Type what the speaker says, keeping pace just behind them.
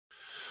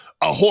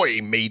Ahoy,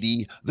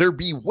 matey, there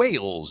be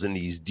whales in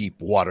these deep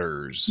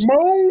waters.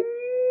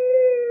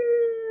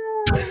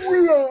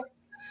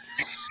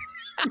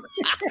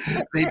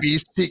 They be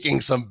seeking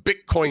some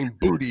Bitcoin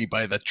booty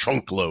by the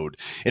trunk load,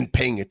 and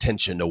paying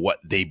attention to what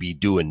they be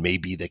doing may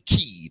be the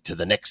key to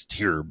the next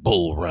here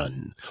bull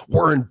run.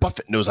 Warren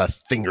Buffett knows a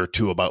thing or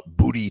two about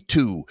booty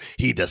too.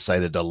 He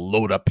decided to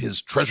load up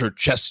his treasure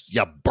chest,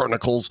 ya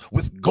barnacles,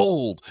 with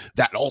gold.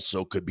 That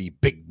also could be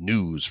big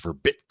news for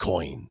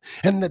Bitcoin.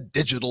 And the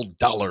digital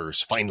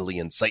dollar's finally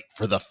in sight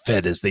for the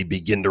Fed as they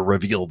begin to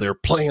reveal their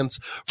plans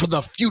for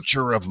the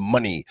future of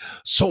money.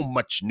 So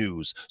much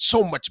news,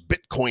 so much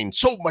Bitcoin,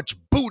 so much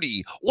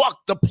booty.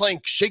 Walk the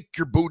plank, shake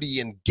your booty,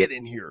 and get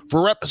in here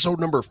for episode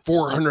number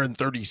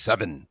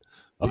 437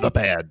 of the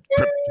Bad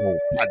Crypto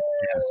Podcast.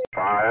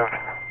 5,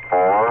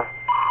 4,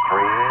 3,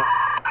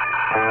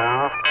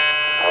 2,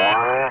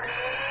 1,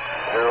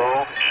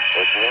 0,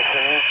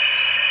 ignition.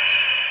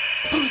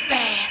 Who's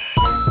bad?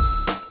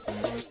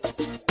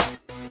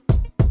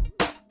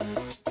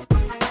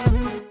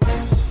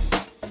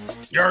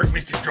 Yard,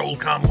 Mr.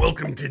 Joel.com.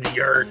 Welcome to the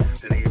yard,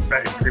 to the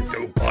Bad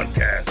Crypto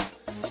Podcast.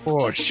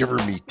 Oh, shiver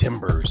me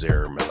timbers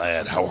there, my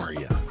lad. How are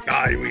you?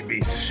 Aye, we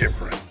be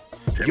shivering.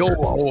 Yo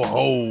ho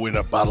ho in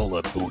a bottle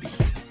of booty.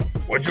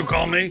 What'd you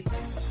call me?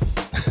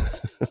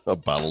 A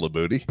bottle of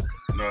booty?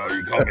 No,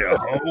 you call me a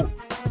hoe?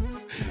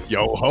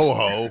 Yo ho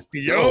ho.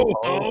 Yo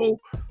ho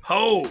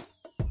ho.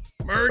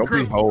 Merry Don't be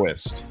Christmas.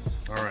 hoist.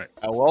 All right.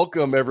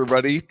 Welcome,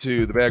 everybody,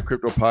 to the Bad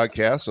Crypto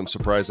Podcast. I'm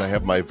surprised I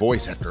have my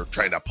voice after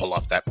trying to pull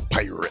off that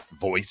pirate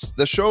voice.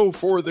 The show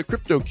for the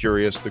crypto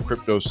curious, the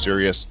crypto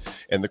serious,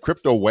 and the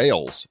crypto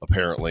whales,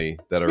 apparently,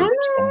 that are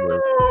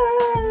somewhere.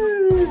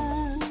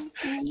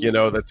 You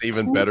know, that's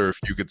even better if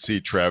you could see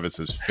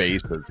Travis's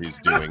face as he's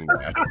doing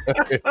that.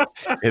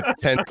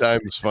 It's 10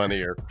 times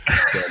funnier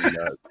than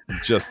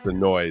just the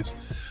noise.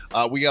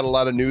 We got a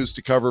lot of news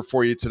to cover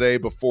for you today.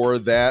 Before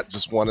that,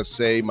 just want to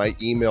say my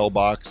email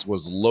box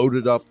was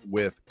loaded up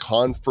with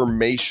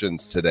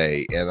confirmations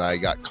today, and I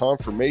got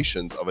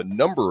confirmations of a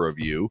number of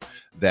you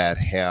that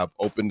have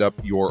opened up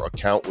your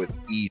account with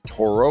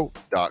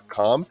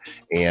eToro.com,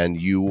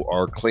 and you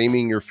are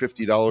claiming your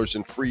 $50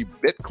 in free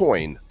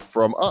Bitcoin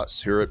from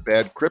us here at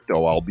Bad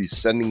Crypto. I'll be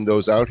sending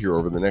those out here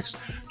over the next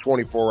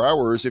 24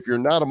 hours. If you're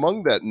not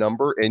among that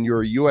number and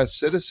you're a U.S.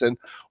 citizen,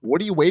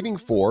 what are you waiting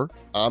for?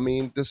 I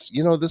mean, this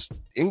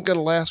ain't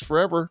gonna last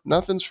forever.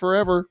 Nothing's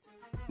forever.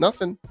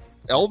 Nothing.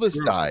 Elvis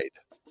died,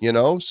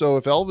 so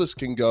if Elvis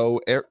can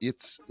go,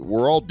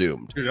 we're all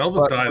doomed. Dude,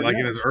 Elvis died like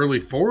in his early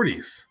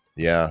 40s.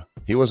 Yeah,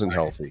 he wasn't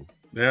healthy.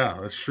 Yeah,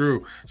 that's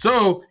true.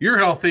 So you're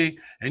healthy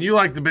and you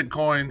like the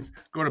Bitcoins,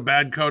 go to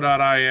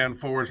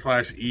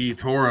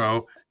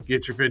badco.in/eToro.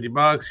 Get your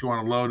 $50. You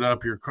want to load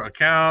up your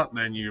account,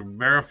 then you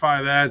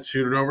verify that,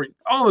 shoot it over.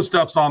 All the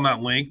stuff's on that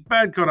link,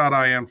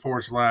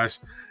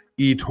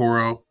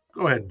 badco.in/eToro.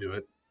 Go ahead and do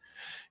it.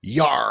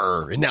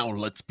 Yar! And now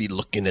let's be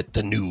looking at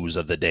the news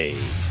of the day.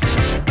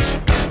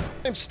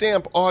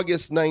 Timestamp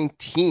August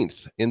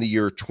 19th in the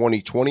year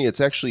 2020.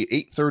 It's actually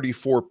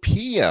 8:34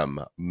 p.m.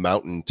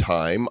 Mountain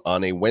Time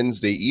on a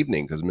Wednesday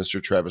evening because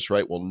Mr. Travis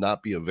Wright will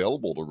not be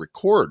available to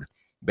record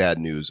Bad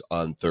News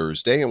on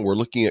Thursday. And we're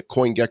looking at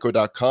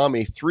CoinGecko.com,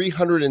 a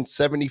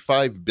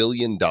 $375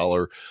 billion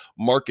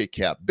market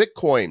cap.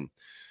 Bitcoin,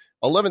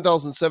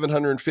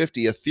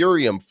 $11,750.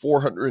 Ethereum,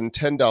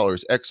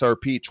 $410.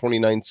 XRP,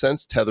 29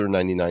 cents. Tether,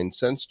 99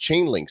 cents.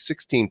 Chainlink,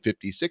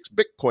 $16.56.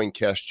 Bitcoin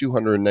Cash,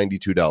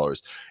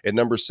 $292. At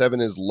number 7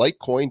 is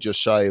Litecoin,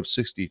 just shy of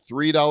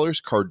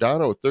 $63.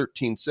 Cardano,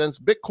 13 cents.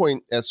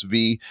 Bitcoin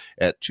SV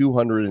at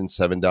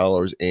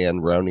 $207.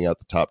 And rounding out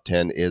the top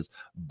 10 is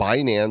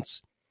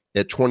Binance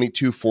at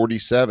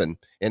 $22.47.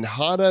 And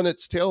hot on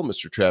its tail,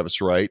 Mr. Travis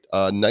Wright,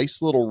 a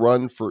nice little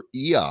run for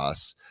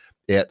EOS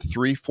at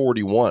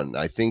 $341.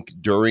 I think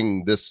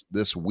during this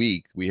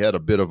week, we had a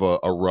bit of a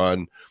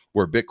run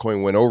where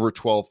Bitcoin went over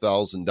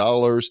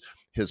 $12,000,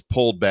 has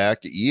pulled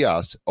back.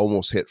 EOS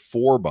almost hit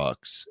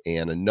 $4,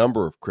 and a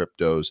number of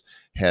cryptos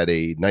had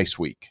a nice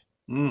week.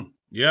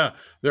 Yeah,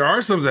 there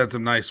are some that had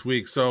some nice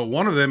weeks. So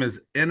one of them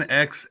is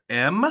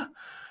NXM,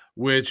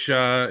 which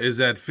is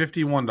at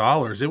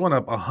 $51. It went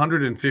up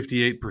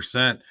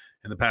 158%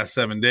 in the past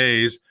 7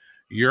 days.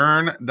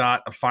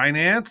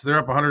 Yearn.finance, they're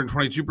up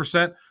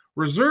 122%.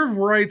 Reserve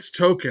Rights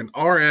Token,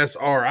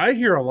 RSR. I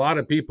hear a lot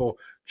of people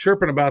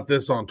chirping about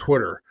this on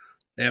Twitter.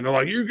 And they're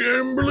like, you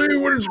can't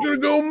believe when it's going to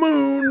go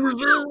moon.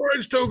 Reserve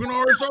Rights Token,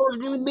 RSR is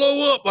going to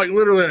blow up. Like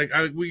literally,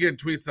 we get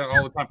tweets that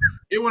all the time.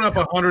 It went up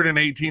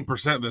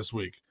 118% this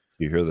week.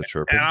 You hear the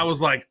chirping? And I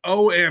was like,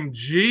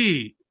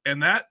 OMG.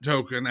 And that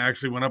token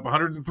actually went up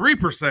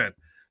 103%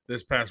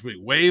 this past week.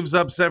 Waves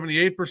up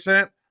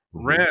 78%,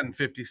 Ren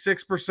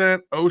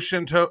 56%,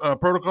 Ocean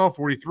Protocol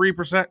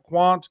 43%,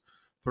 Quant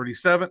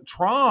 37%,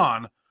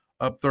 Tron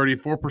up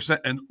 34%,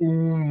 and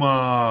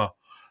UMA,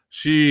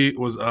 she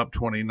was up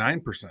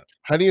 29%.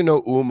 How do you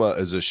know UMA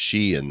is a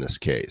she in this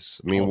case?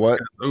 I mean, what?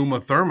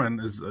 Uma Thurman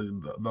is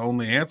the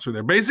only answer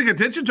there. Basic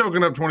Attention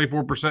Token up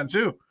 24%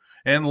 too,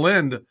 and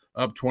Lind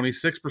up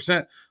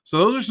 26%. So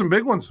those are some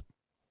big ones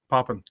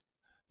popping.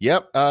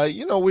 Yep.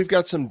 We've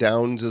got some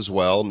downs as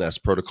well.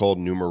 Nest Protocol,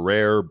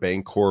 Numeraire,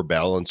 Bancor,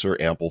 Balancer,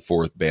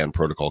 Ampleforth, Band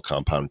Protocol,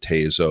 Compound,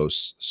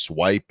 Tezos,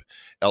 Swipe,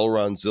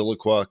 Elrond,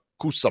 Zilliqua,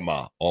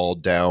 Kusama, all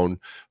down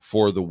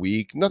for the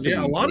week. Nothing.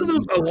 Yeah, a lot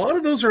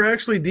of those are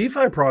actually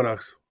DeFi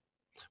products.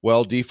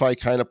 Well, DeFi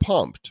kind of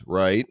pumped,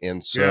 right?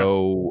 And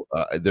so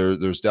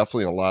there's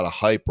definitely a lot of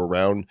hype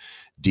around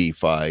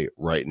DeFi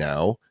right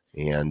now.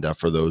 And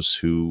for those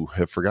who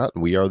have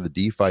forgotten, we are the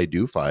DeFi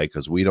DoFi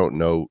because we don't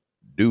know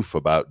doof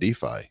about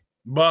DeFi.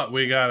 But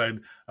we got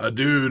a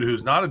dude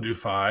who's not a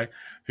DoFi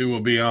who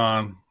will be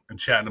on and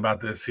chatting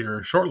about this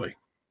here shortly.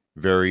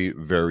 Very,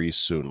 very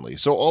soonly.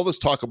 So all this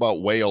talk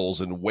about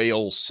whales and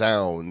whale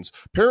sounds,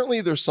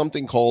 apparently there's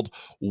something called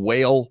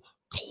whale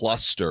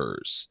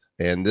clusters.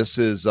 And this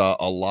is a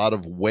lot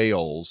of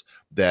whales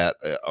that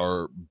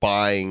are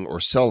buying or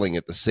selling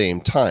at the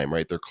same time,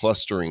 right? They're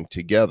clustering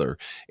together.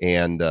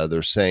 And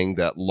they're saying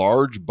that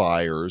large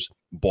buyers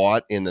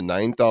bought in the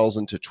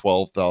 $9,000 to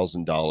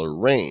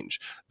 $12,000 range.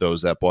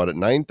 Those that bought at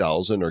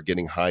 $9,000 are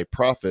getting high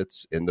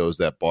profits, and those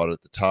that bought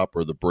at the top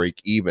are the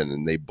break even.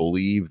 And they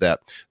believe that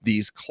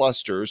these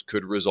clusters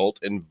could result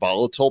in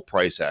volatile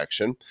price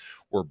action,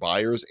 where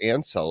buyers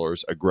and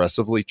sellers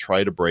aggressively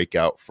try to break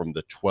out from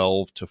the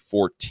 $12,000 to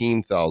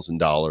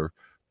 $14,000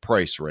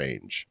 price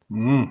range.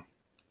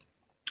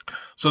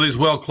 So these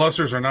whale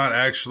clusters are not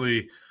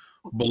actually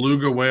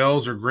beluga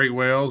whales or great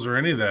whales or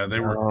any of that.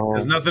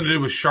 Has nothing to do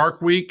with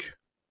Shark Week.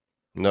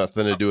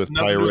 Nothing to do with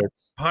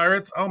pirates.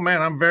 Pirates. Oh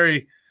man, I'm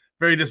very,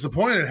 very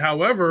disappointed.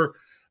 However,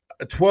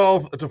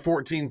 12 to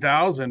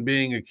 14,000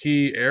 being a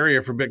key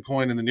area for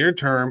Bitcoin in the near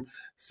term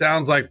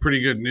sounds like pretty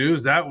good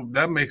news.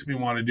 That makes me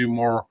want to do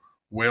more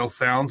whale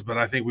sounds, but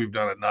I think we've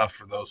done enough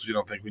for those. We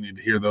don't think we need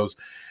to hear those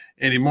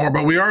anymore,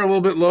 but we are a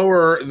little bit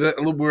lower.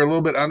 We're a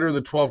little bit under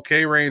the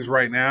 12K range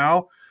right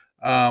now.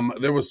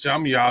 There was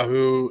some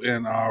Yahoo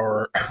in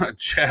our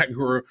chat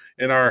group,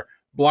 in our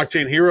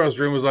Blockchain Heroes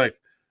room was like,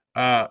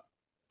 oh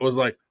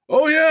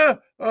yeah,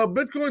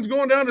 Bitcoin's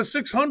going down to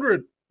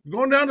 600,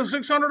 going down to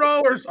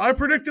 $600. I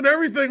predicted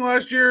everything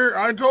last year.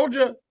 I told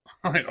you.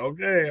 Like,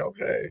 okay.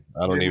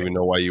 I don't even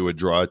know why you would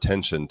draw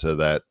attention to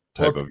that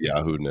type of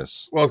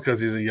Yahoo-ness. Well, because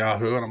he's a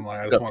Yahoo, and I'm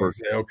like, I just want to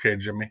say, okay,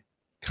 Jimmy.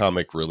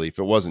 Comic relief.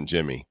 It wasn't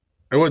Jimmy.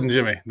 It wasn't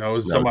Jimmy. No, it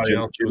was somebody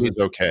else. Jimmy's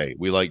okay.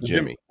 We like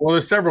Jimmy. Well,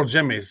 there's several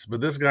Jimmys, but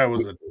this guy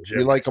was a Jimmy.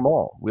 We like them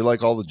all. We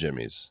like all the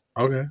Jimmys.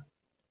 Okay.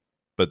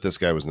 But this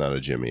guy was not a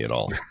Jimmy at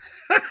all.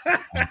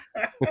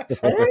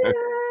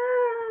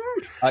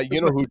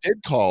 Who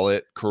did call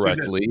it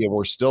correctly, and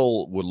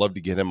would love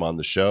to get him on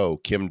the show,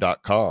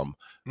 Kim.com.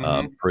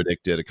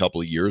 Predicted a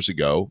couple of years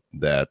ago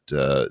that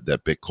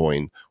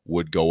Bitcoin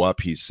would go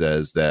up. He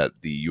says that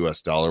the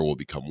U.S. dollar will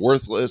become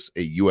worthless.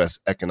 A U.S.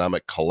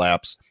 economic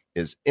collapse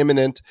is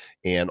imminent,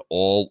 and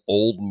all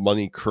old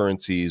money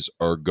currencies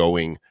are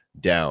going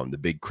down. The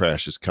big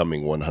crash is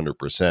coming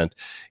 100%.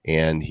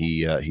 And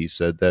he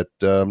said that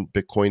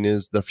Bitcoin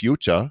is the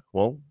future.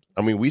 Well,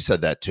 I mean, we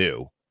said that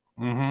too.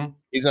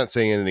 He's not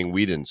saying anything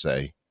we didn't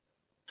say.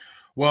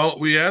 Well,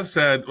 we have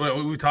said,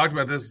 we talked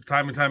about this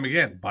time and time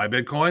again. Buy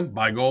Bitcoin,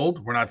 buy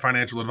gold. We're not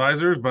financial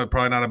advisors, but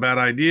probably not a bad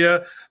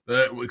idea,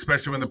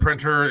 especially when the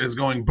printer is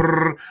going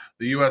brrr,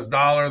 the U.S.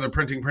 dollar, they're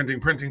printing.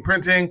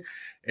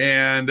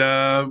 And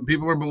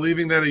people are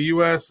believing that a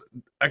U.S.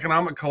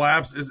 economic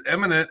collapse is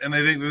imminent, and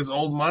they think this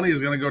old money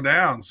is going to go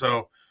down.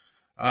 So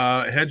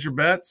hedge your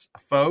bets,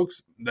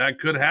 folks. That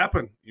could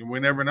happen. We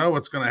never know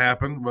what's going to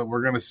happen, but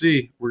we're going to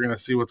see. We're going to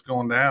see what's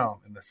going down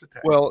in this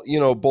attack. Well,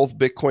 both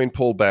Bitcoin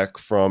pulled back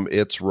from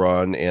its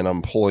run, and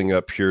I'm pulling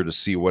up here to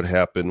see what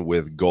happened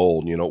with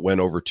gold. It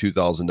went over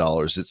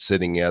 $2,000. It's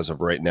sitting as of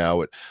right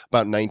now at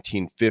about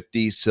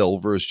 $19.50.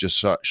 Silver is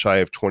just shy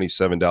of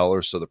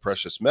 $27. So the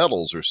precious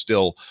metals are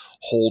still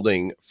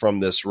holding from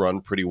this run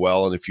pretty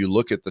well. And if you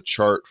look at the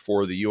chart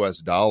for the U.S.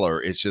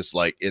 dollar, it's just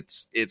like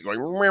it's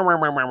going.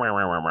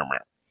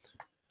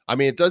 I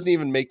mean, it doesn't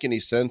even make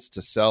any sense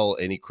to sell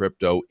any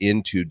crypto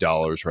into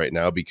dollars right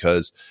now,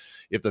 because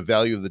if the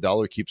value of the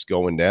dollar keeps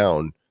going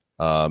down,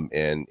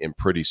 and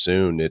pretty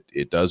soon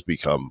it does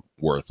become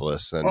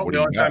worthless. And the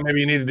only time maybe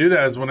you need to do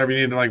that is whenever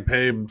you need to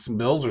pay some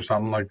bills or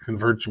something, like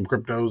convert some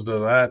cryptos to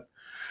that.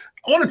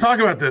 I want to talk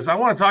about this. I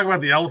want to talk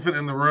about the elephant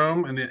in the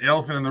room, and the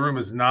elephant in the room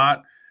is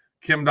not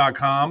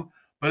Kim.com,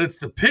 but it's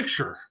the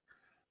picture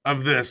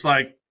of this.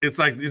 It's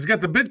like he's got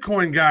the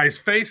Bitcoin guys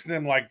facing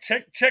him, like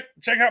check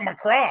out my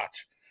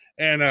crotch.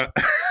 And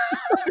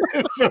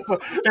it's just,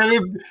 and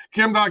then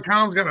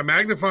Kim.com's got a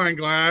magnifying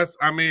glass.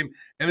 I mean,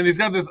 and then he's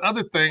got this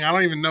other thing. I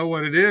don't even know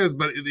what it is,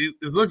 but it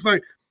looks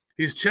like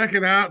he's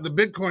checking out the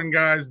Bitcoin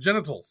guy's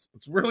genitals.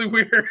 It's really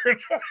weird.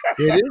 It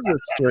is a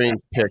strange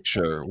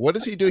picture. What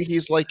does he do?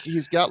 He's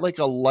got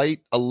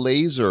a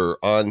laser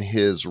on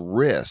his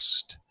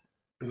wrist.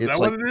 Is that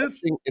what it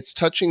is? It's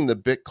touching the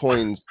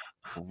Bitcoin's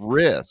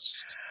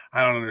wrist.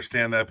 I don't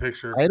understand that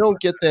picture. I don't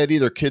get that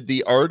either. Could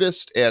the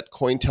artist at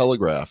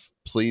Cointelegraph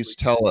please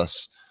tell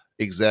us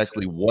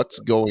exactly what's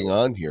going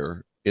on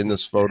here in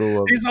this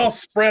photo? He's all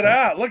spread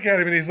out. Look at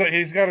him, and he's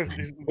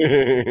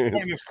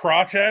pointing his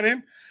crotch at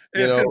him.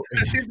 You know,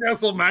 He's got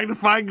some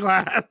magnifying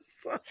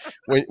glass.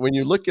 when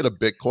you look at a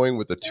Bitcoin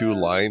with the two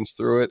lines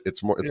through it,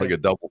 it's Yeah. like a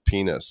double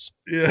penis.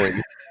 Yeah.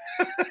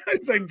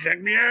 It's like,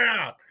 check me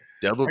out.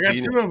 Double I got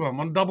penis. two of them.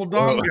 I'm double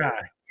dong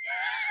guy.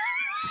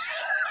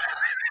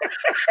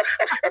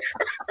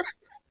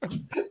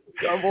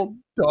 Double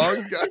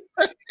dong guy.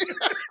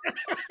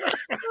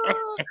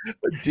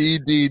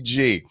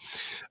 DDG.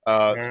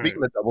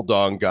 Speaking of double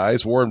dong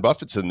guys, Warren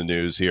Buffett's in the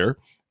news here.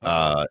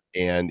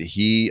 And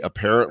he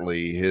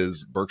apparently,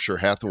 his Berkshire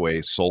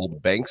Hathaway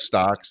sold bank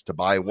stocks to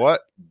buy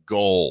what?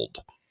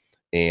 Gold.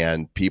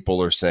 And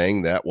people are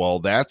saying that, well,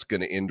 that's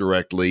going to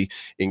indirectly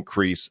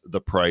increase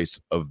the price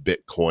of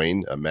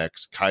Bitcoin.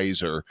 Max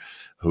Kaiser,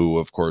 who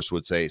of course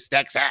would say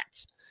stack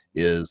sats,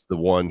 is the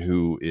one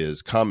who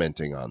is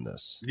commenting on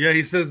this. Yeah,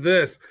 he says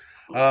this.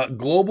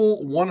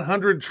 Global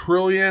 100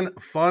 trillion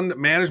fund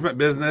management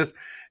business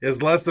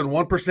is less than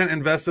 1%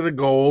 invested in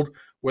gold.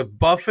 With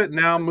Buffett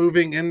now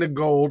moving into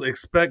gold,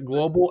 expect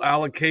global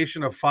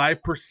allocation of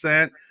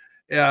 5%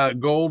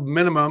 gold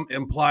minimum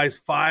implies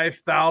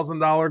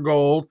 $5,000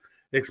 gold.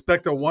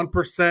 Expect a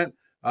 1%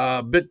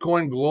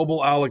 Bitcoin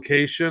global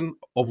allocation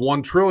of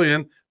 1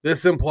 trillion.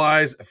 This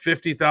implies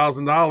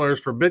 $50,000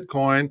 for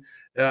Bitcoin.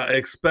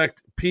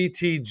 Expect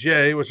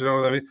PTJ, which I don't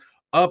know what that means,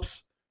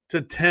 ups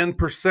to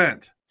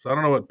 10%. So I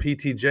don't know what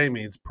PTJ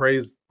means.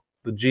 Praise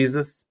the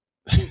Jesus.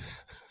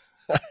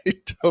 I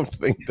don't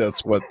think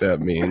that's what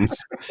that means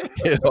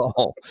at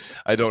all.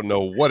 I don't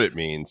know what it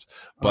means.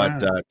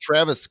 But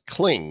Travis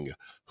Kling,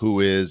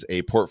 who is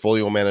a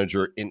portfolio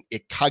manager in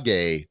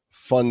Ikage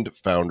fund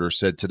founder,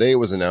 said today it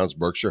was announced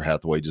Berkshire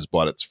Hathaway just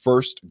bought its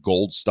first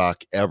gold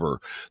stock ever.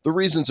 The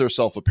reasons are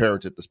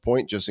self-apparent at this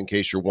point. Just in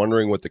case you're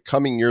wondering what the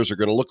coming years are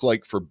going to look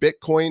like for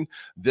Bitcoin,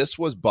 this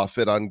was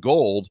Buffett on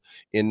gold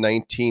in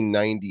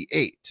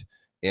 1998.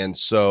 And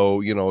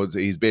so, you know,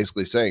 he's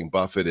basically saying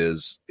Buffett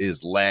is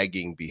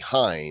lagging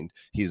behind.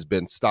 He's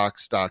been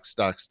stocks,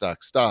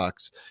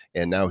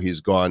 and now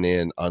he's gone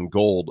in on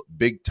gold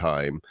big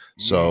time.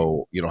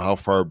 So, you know, how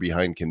far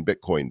behind can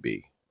Bitcoin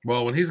be?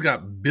 Well, when he's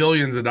got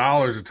billions of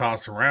dollars to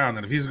toss around,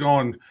 and if he's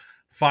going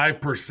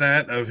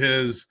 5% of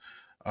his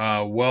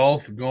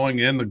wealth going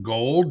in the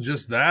gold,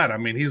 just that, I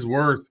mean, he's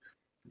worth,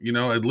 you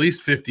know, at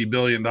least $50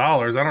 billion. I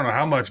don't know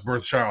how much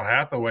Berkshire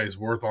Hathaway is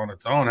worth on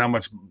its own, how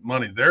much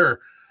money they're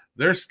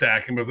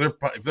stacking, but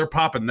if they're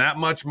popping that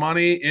much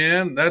money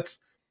in, that's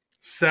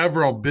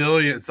several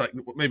billions, like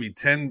maybe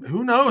 10,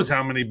 who knows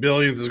how many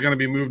billions is going to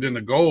be moved into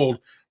gold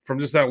from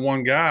just that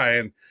one guy.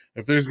 And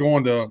if there's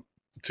going to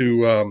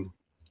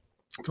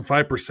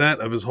 5%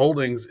 of his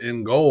holdings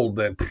in gold,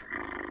 then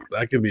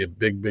that could be a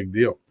big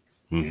deal.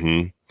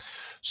 Mm-hmm.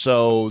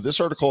 So this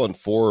article in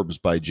Forbes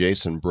by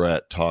Jason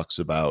Brett talks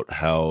about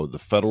how the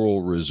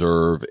Federal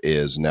Reserve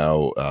is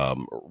now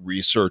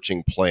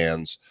researching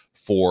plans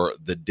for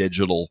the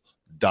digital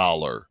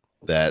dollar,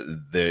 that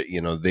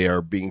they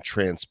are being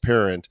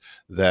transparent,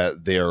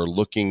 that they are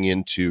looking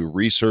into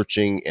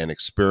researching and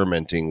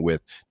experimenting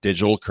with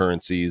digital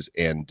currencies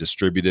and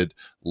distributed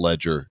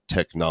ledger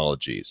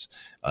technologies.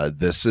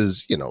 This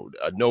is, you know,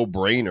 a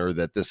no-brainer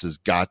that this has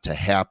got to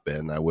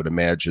happen. I would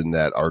imagine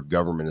that our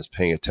government is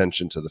paying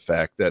attention to the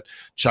fact that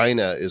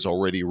China is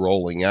already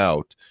rolling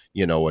out,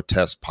 you know, a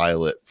test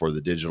pilot for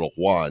the digital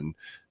yuan.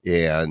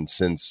 And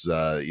since,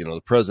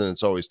 the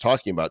president's always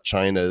talking about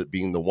China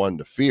being the one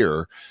to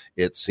fear,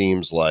 it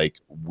seems like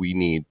we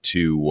need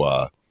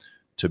to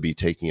be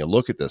taking a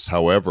look at this.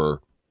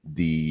 However,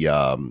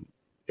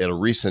 at a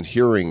recent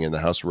hearing in the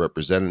House of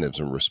Representatives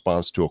in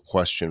response to a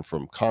question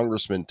from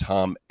Congressman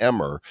Tom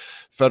Emmer,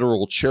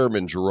 Federal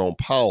Chairman Jerome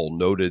Powell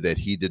noted that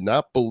he did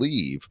not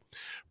believe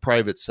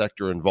private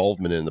sector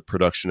involvement in the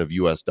production of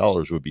U.S.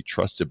 dollars would be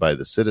trusted by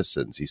the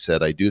citizens. He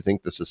said, I do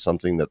think this is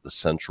something that the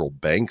central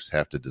banks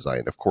have to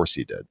design. Of course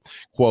he did.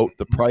 Quote,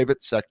 the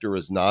private sector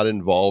is not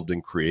involved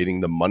in creating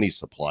the money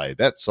supply.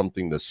 That's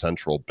something the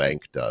central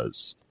bank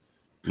does.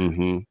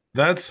 Mm-hmm.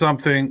 That's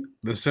something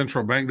the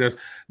central bank does.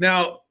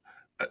 Now,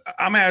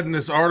 I'm adding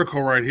this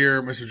article right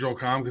here, Mr. Joel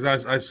Comm,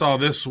 because I saw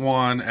this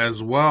one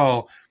as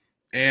well.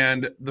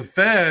 And the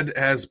Fed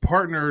has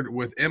partnered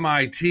with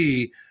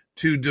MIT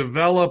to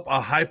develop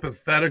a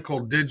hypothetical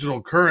digital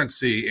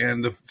currency.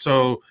 And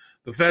so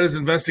the Fed is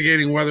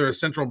investigating whether a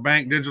central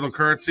bank digital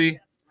currency.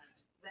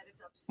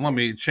 What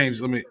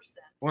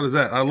is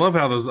that? I love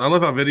how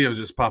videos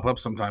just pop up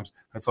sometimes.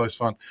 That's always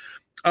fun.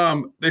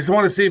 They just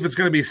want to see if it's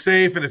going to be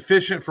safe and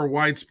efficient for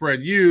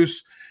widespread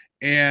use.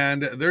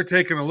 And they're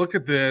taking a look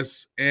at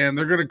this, and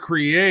they're going to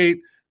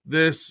create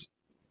this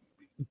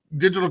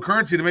digital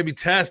currency to maybe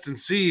test and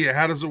see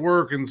how does it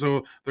work. And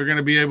so they're going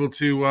to be able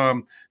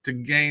to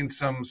gain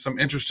some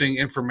interesting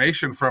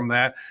information from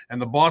that.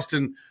 And the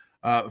Boston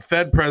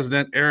Fed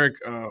president, Eric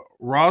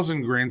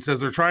Rosengren,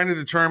 says they're trying to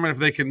determine if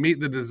they can meet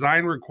the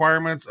design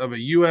requirements of a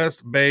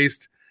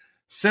U.S.-based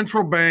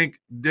central bank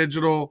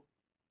digital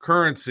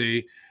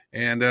currency.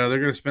 And they're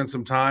going to spend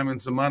some time and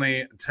some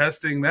money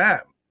testing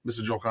that,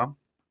 Mr. Joel Comm.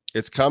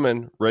 It's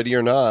coming, ready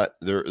or not.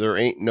 There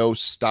ain't no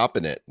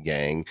stopping it,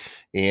 gang.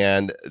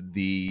 And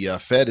the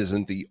Fed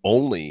isn't the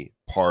only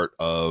part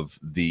of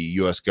the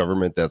U.S.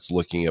 government that's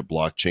looking at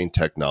blockchain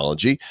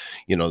technology.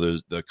 You know,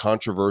 there's the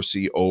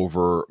controversy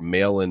over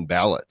mail-in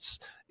ballots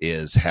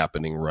is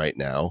happening right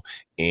now,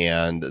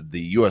 and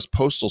the U.S.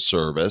 Postal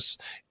Service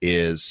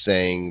is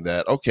saying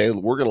that, okay,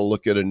 we're going to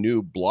look at a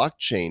new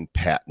blockchain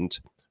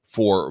patent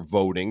for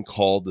voting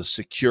called the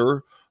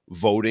Secure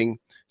Voting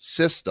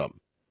System.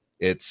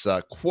 It's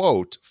a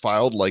quote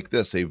filed like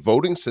this: a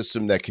voting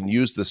system that can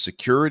use the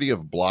security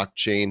of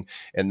blockchain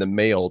and the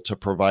mail to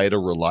provide a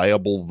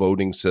reliable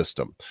voting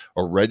system.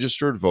 A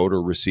registered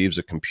voter receives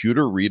a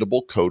computer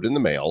readable code in the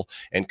mail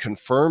and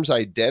confirms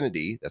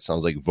identity. That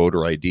sounds like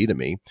voter ID to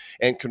me,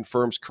 and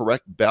confirms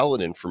correct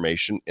ballot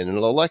information in an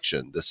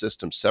election. The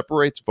system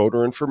separates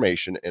voter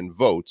information and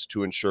votes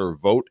to ensure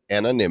vote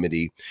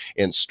anonymity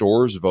and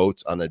stores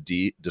votes on a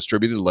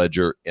distributed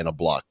ledger in a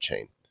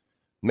blockchain.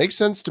 Makes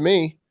sense to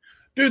me.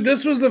 Dude,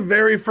 this was the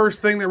very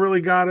first thing that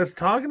really got us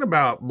talking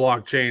about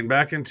blockchain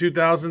back in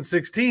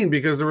 2016,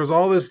 because there was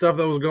all this stuff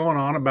that was going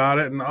on about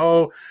it. And,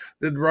 oh,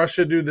 did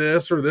Russia do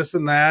this or this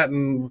and that?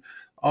 And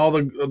all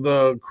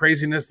the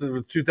craziness of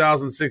the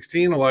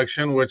 2016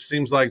 election, which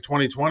seems like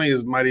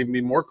 2020 might even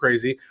be more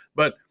crazy.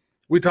 But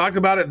we talked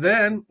about it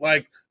then,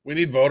 like, we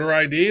need voter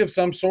ID of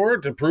some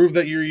sort to prove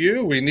that you're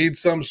you. We need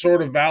some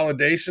sort of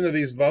validation of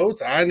these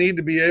votes. I need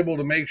to be able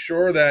to make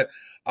sure that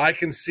I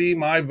can see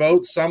my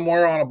vote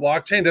somewhere on a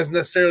blockchain. It doesn't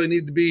necessarily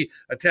need to be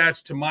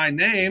attached to my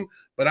name,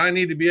 but I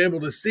need to be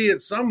able to see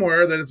it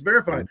somewhere that it's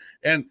verified.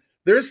 And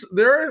there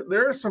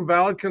are some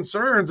valid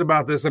concerns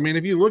about this. I mean,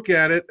 if you look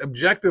at it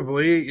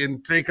objectively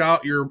and take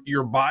out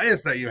your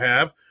bias that you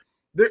have,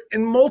 there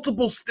in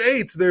multiple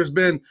states, there's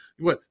been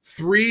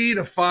 3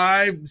 to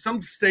 5,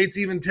 some states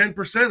even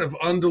 10% of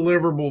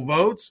undeliverable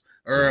votes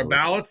or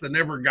ballots that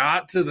never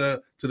got to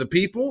the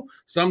people.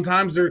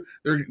 Sometimes they're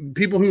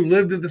people who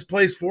lived at this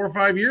place 4 or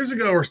 5 years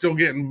ago are still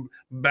getting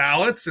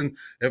ballots. And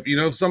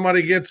if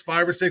somebody gets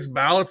 5 or 6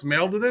 ballots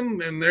mailed to them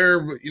and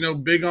they're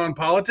big on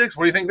politics,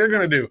 what do you think they're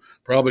going to do?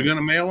 Probably going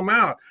to mail them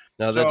out.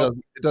 Now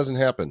it doesn't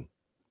happen.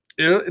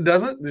 It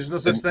doesn't. There's no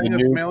such thing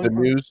as mailing.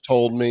 The news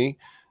told me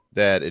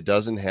that it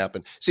doesn't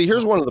happen. See,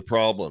 here's one of the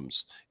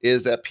problems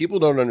is that people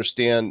don't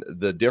understand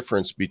the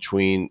difference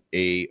between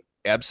a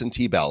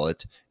absentee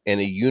ballot and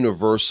a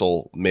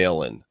universal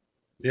mail-in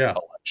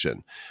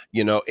election.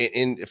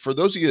 And for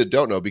those of you that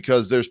don't know,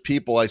 because there's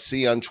people I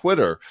see on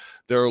Twitter,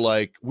 they're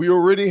like, we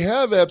already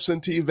have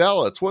absentee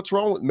ballots. What's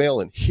wrong with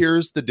mail-in?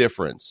 Here's the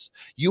difference.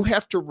 You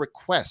have to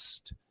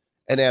request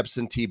an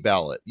absentee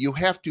ballot. You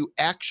have to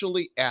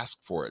actually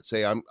ask for it.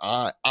 Say,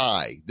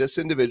 this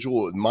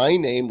individual with my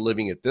name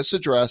living at this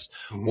address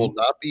will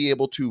not be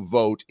able to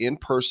vote in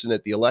person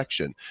at the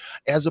election,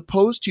 as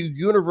opposed to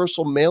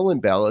universal mail-in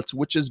ballots,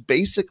 which is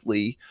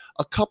basically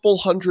a couple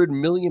 100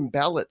 million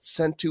ballots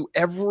sent to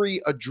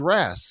every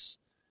address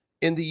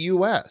in the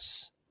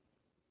U.S.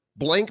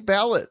 Blank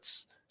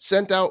ballots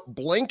sent out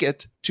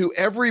blanket to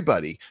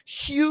everybody.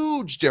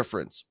 Huge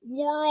difference,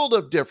 worlds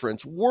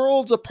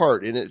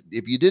apart. And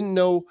if you didn't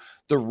know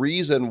the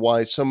reason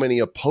why so many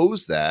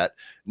oppose that,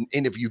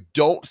 and if you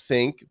don't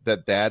think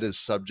that is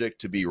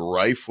subject to be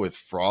rife with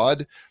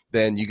fraud,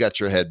 then you got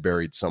your head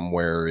buried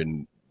somewhere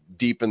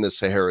deep in the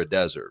Sahara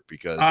Desert.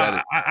 Because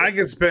I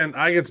could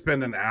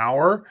spend an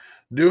hour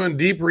doing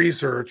deep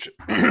research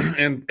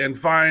and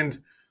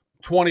find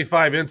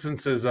 25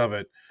 instances of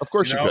it. Of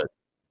course you could.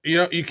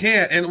 You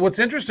can't. And what's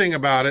interesting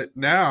about it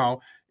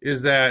now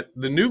is that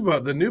the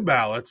new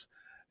ballots,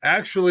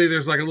 actually,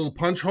 there's like a little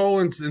punch hole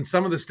in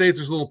some of the states.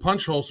 There's a little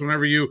punch hole. So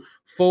whenever you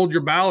fold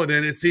your ballot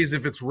in, it sees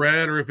if it's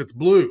red or if it's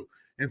blue.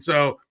 And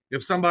so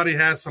if somebody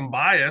has some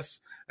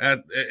bias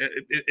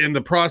in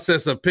the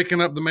process of picking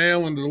up the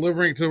mail and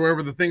delivering to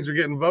wherever the things are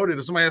getting voted,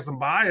 if somebody has some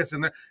bias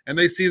in there and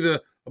they see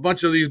a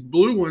bunch of these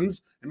blue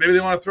ones, and maybe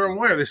they want to throw them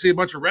away, or they see a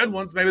bunch of red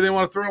ones, maybe they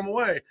want to throw them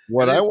away.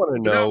 What I want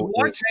to know,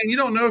 blockchain, you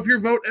don't know if your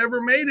vote ever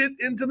made it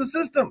into the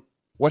system.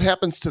 What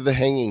happens to the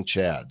hanging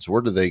Chads?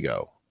 Where do they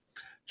go?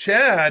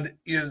 Chad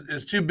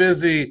is too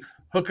busy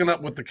hooking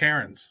up with the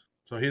Karens.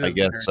 So he I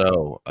guess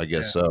so.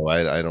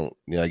 I don't.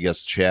 I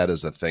guess Chad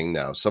is a thing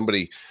now.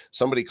 Somebody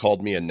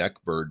called me a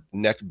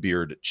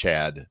neckbeard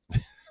Chad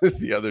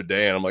the other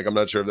day, and I'm like, I'm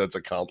not sure if that's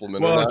a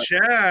compliment or not.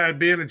 Chad,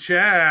 being a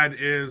Chad,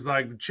 is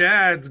like the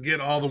Chads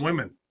get all the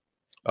women.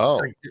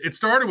 Oh, it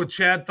started with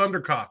Chad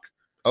Thundercock.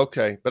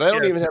 Okay, but I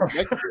don't even have a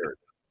neck beard.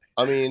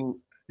 I mean,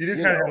 you do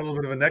kind of have a little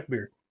bit of a neck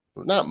beard.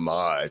 Not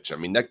much. I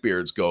mean, neck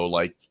beards go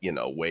way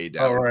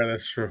down. Oh, right,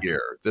 that's true.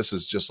 Here, this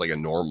is just like a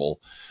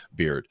normal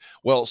beard.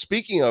 Well,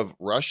 speaking of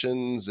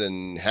Russians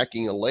and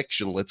hacking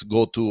election, let's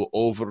go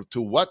over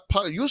to what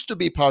used to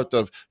be part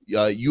of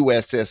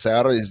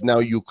USSR is now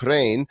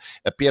Ukraine.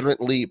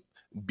 Apparently,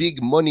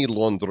 big money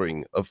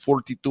laundering of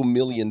 $42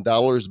 million.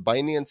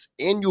 Binance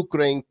and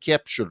Ukraine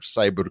captured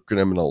cyber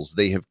criminals.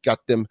 They have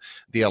got them.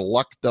 They are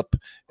locked up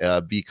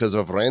because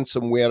of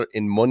ransomware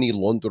and money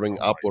laundering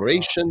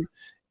operation.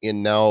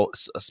 And now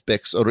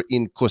suspects are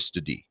in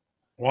custody.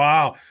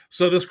 Wow.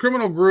 So this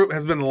criminal group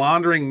has been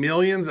laundering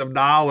millions of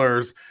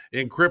dollars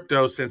in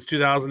crypto since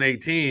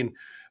 2018,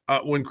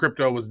 when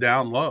crypto was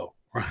down low.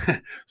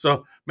 Right?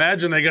 So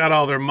imagine they got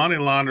all their money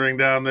laundering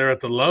down there at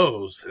the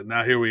lows, and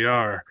now here we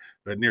are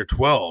at near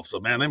 12. So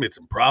man, they made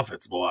some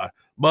profits, boy.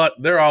 But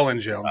they're all in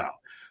jail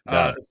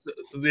now.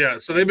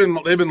 So they've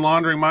been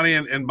laundering money,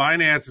 and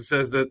Binance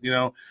says that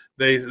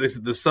they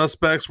said the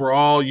suspects were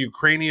all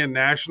Ukrainian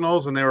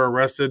nationals, and they were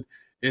arrested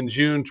in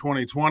June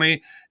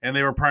 2020, and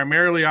they were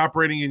primarily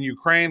operating in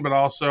Ukraine, but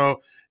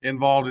also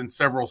involved in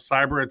several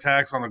cyber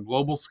attacks on a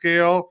global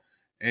scale.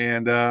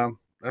 And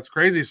that's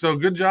crazy. So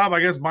good job.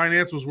 I guess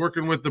Binance was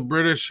working with the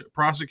British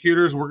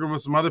prosecutors, working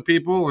with some other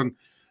people, and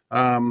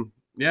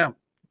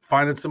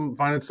finding some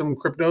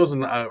cryptos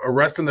and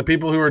arresting the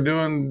people who are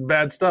doing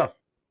bad stuff.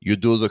 You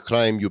do the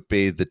crime, you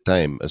pay the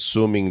time.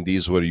 Assuming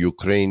these were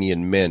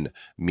Ukrainian men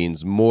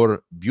means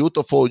more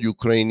beautiful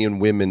Ukrainian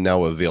women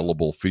now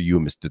available for you,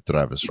 Mr.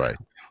 Travis Wright.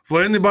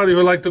 For anybody who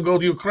would like to go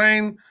to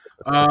Ukraine,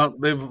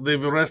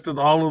 they've arrested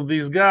all of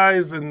these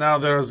guys, and now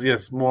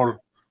there's more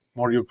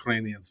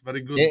Ukrainians.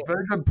 Very good,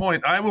 very good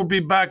point. I will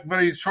be back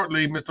very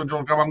shortly, Mr.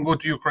 Joel. I'm going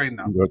to Ukraine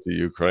now. Go to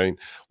Ukraine.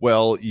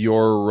 Well,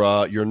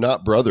 your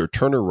not brother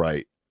Turner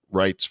Wright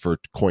writes for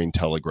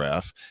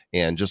Cointelegraph,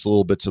 and just a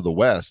little bit to the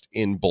west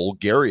in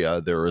Bulgaria,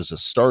 there is a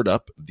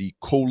startup, the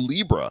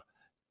Colibra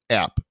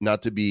app,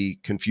 not to be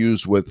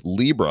confused with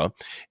Libra,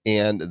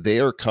 and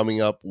they are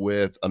coming up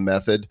with a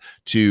method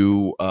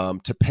to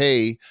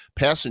pay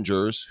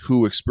passengers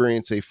who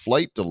experience a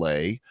flight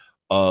delay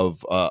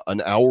of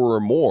an hour or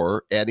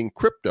more, adding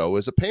crypto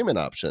as a payment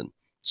option.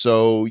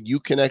 So you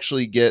can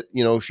actually get,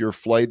 if your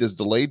flight is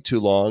delayed too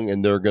long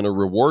and they're going to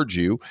reward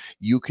you,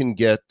 you can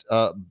get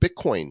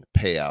Bitcoin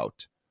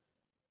payout,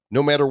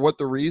 no matter what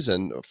the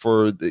reason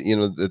for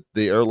the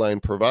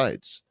airline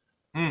provides.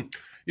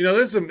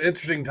 There's some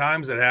interesting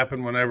times that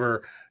happen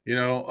whenever,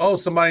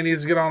 somebody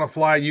needs to get on a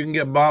flight, you can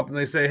get bumped, and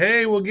they say,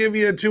 hey, we'll give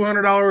you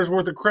 $200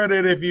 worth of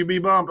credit if you be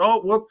bumped.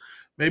 Oh, whoop.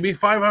 Maybe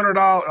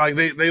 $500. Like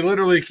they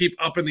literally keep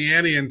upping the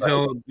ante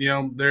until,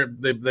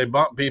 they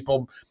bump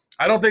people.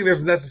 I don't think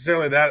there's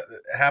necessarily that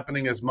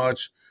happening as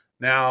much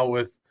now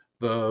with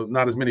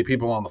not as many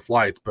people on the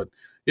flights, but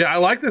yeah, I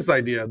like this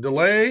idea.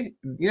 Delay,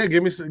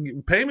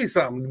 pay me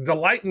something,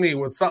 delight me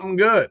with something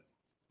good.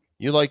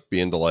 You like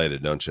being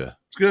delighted, don't you?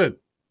 It's good.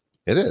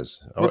 It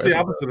is. What's the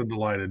opposite of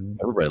delighted?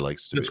 Everybody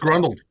likes to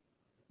disgruntled.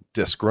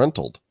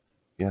 Disgruntled.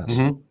 Yes.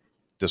 Mm-hmm.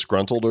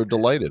 Disgruntled or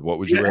delighted? What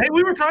would you? Hey,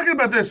 we were talking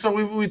about this. So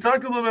we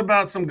talked a little bit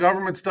about some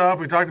government stuff.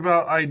 We talked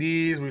about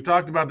IDs. We've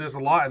talked about this a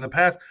lot in the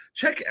past.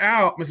 Check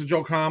out, Mr.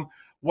 Joel Comm,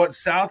 what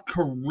South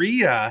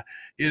Korea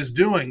is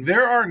doing.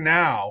 There are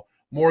now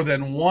more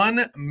than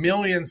 1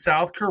 million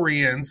South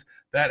Koreans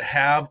that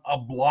have a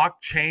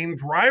blockchain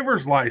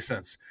driver's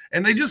license,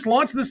 and they just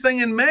launched this thing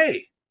in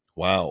May.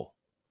 Wow.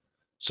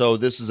 So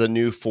this is a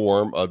new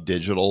form of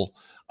digital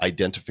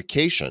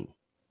identification.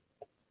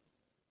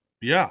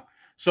 Yeah.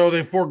 So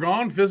they've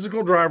foregone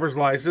physical driver's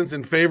license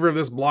in favor of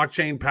this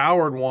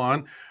blockchain-powered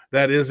one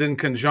that is in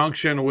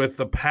conjunction with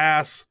the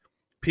PASS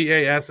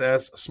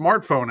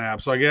smartphone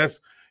app. So I guess,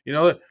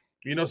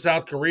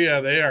 South Korea,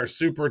 they are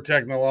super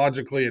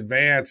technologically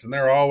advanced, and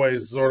they're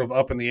always sort of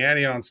up in the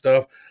ante on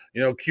stuff.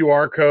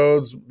 QR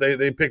codes,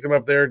 they picked them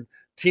up there,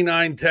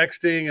 T9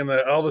 texting, and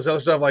all this other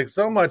stuff. Like,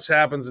 so much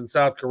happens in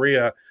South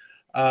Korea.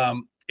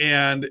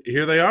 And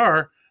here they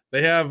are.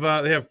 They have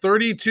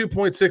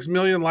 32.6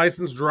 million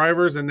licensed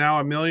drivers, and now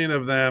 1 million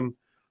of them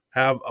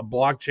have a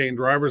blockchain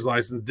driver's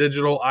license,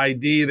 digital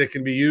ID that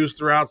can be used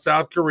throughout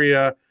South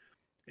Korea.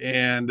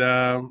 And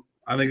I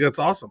think that's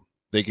awesome.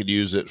 They could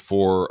use it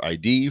for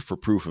ID, for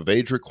proof of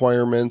age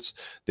requirements.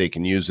 They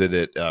can use it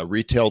at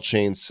retail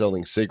chains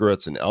selling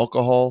cigarettes and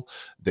alcohol.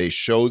 They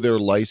show their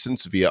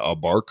license via a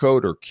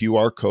barcode or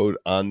QR code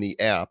on the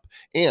app,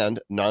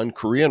 and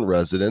non-Korean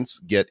residents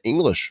get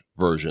English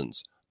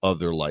versions of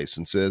their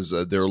licenses.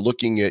 They're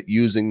looking at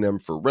using them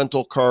for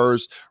rental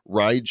cars,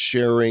 ride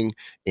sharing,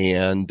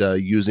 and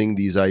using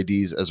these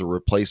IDs as a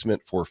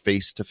replacement for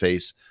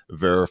face-to-face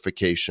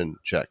verification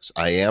checks.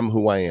 I am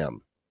who I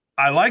am.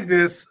 I like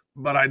this,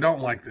 but I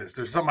don't like this.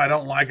 There's something I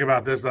don't like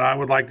about this that I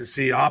would like to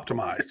see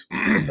optimized.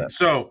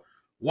 So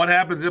what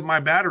happens if my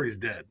battery's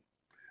dead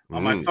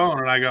on my phone?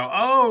 And I go,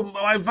 oh,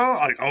 my phone.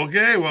 Like,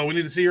 okay, well, we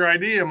need to see your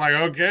ID. I'm like,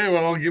 okay,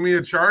 well, give me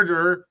a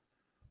charger.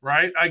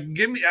 Right?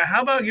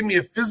 How about give me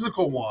a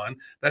physical one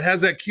that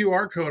has that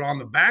QR code on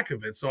the back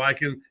of it, so I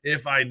can,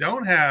 if I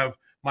don't have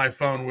my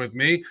phone with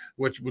me,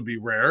 which would be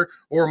rare,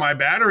 or my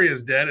battery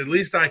is dead, at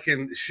least I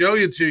can show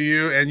it to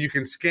you and you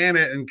can scan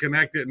it and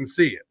connect it and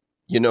see it.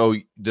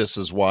 This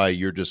is why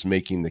you're just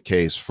making the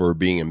case for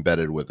being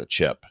embedded with a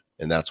chip,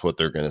 and that's what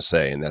they're going to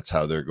say, and that's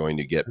how they're going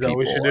to get people. What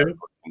we should do?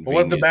 Well,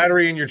 what if the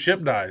battery in your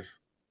chip dies?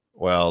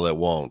 Well, it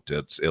won't.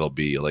 It'll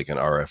be like an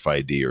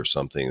RFID or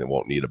something that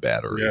won't need a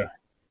battery. Yeah.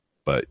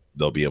 But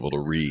they'll be able to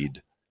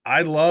read.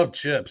 I love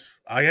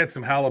chips. I had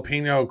some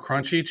jalapeno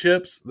crunchy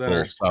chips that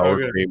are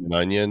sour cream and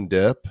onion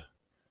dip.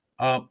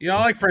 I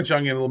like French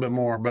onion a little bit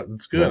more, but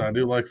it's good. Yeah. I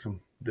do like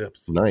some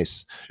dips.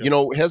 Nice.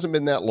 It hasn't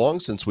been that long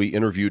since we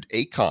interviewed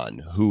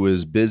Akon, who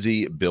is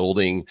busy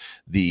building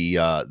the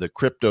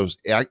cryptos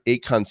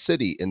Akon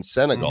City in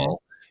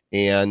Senegal,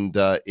 and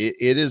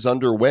it is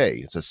underway.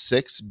 It's a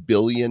 $6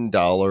 billion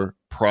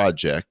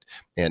project,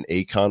 and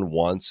Akon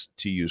wants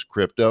to use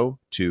crypto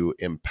to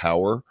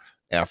empower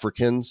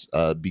Africans,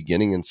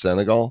 beginning in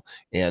Senegal,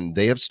 and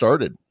they have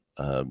started.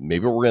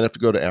 Maybe we're going to have to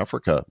go to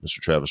Africa, Mr.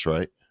 Travis,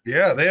 right?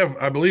 Yeah, they have,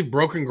 I believe,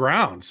 broken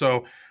ground.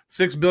 So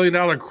 $6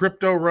 billion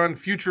crypto-run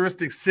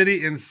futuristic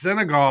city in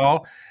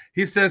Senegal.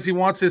 He says he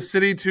wants his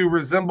city to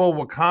resemble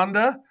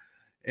Wakanda,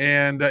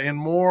 and in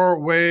more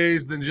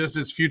ways than just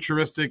its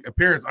futuristic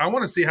appearance. I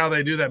want to see how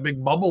they do that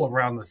big bubble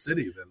around the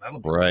city. Then that'll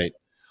be right.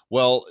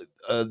 Well,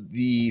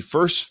 the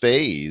first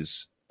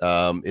phase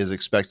is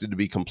expected to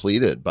be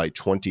completed by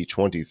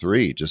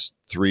 2023, just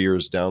 3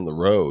 years down the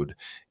road,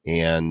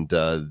 and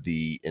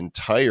the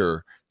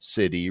entire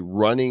city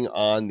running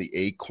on the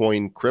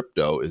Acoin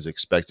crypto is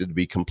expected to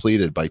be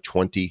completed by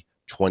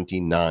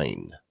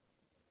 2029.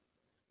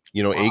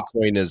 Wow.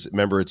 Acoin is,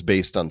 remember, it's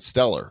based on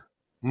Stellar.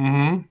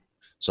 Mm-hmm.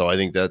 So I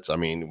think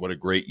what a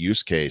great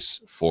use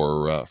case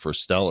for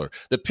Stellar.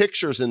 The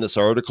pictures in this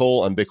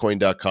article on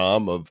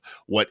Bitcoin.com of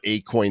what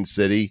Acoin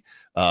City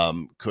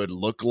could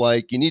look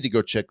like. You need to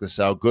go check this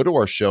out. Go to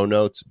our show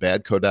notes,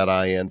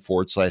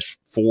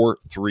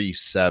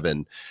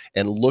 badco.in/437,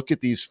 and look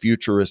at these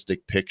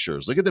futuristic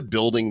pictures. Look at the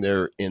building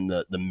there in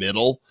the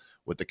middle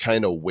with the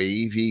kind of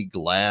wavy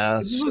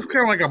glass. It looks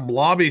kind of like a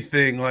blobby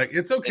thing. Like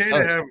it's okay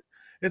to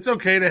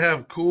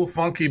have cool,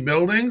 funky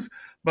buildings,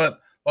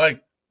 but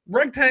like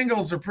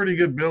rectangles are pretty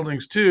good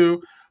buildings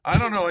too. I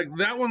don't know, like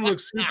that one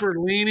looks super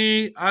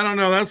leany. I don't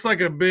know. That's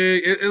like a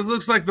big, it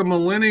looks like the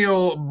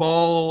Millennial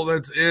Ball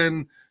that's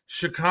in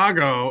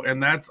Chicago,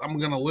 and I'm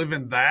going to live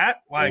in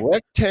that. Like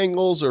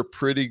rectangles are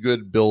pretty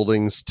good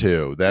buildings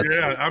too.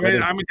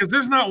 Because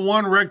there's not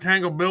one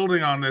rectangle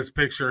building on this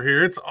picture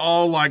here. It's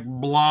all like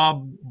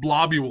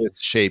blobules.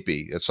 It's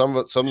shapy. Some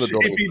of the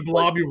buildings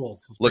blobules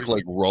look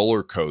like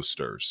roller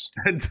coasters.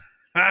 Don't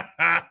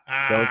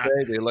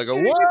they? They like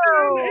whoa!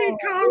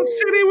 Akon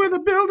City where the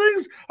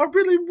buildings are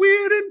really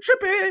weird and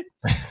trippy.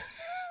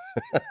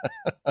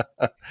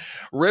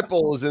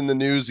 Ripple is in the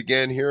news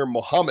again here.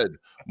 Mohammed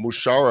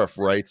Musharraf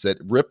writes that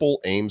Ripple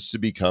aims to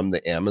become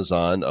the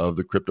Amazon of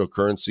the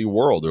cryptocurrency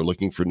world. They're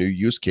looking for new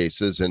use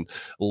cases, and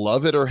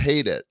love it or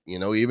hate it,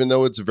 even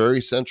though it's very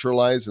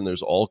centralized and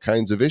there's all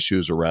kinds of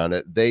issues around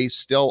it, they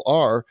still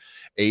are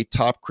a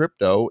top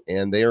crypto,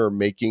 and they are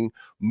making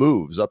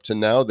moves. Up to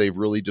now, they've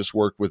really just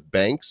worked with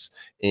banks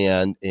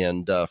and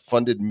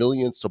funded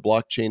millions to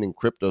blockchain and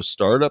crypto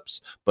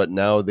startups, but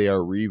now they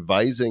are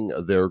revising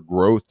their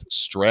growth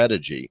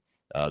strategy.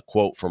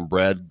 Quote from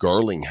Brad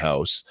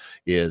Garlinghouse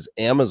is,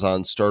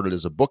 Amazon started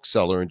as a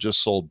bookseller and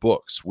just sold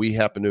books. We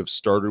happen to have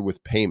started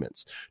with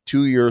payments.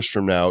 2 years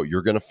from now,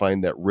 you're going to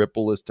find that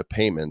Ripple is to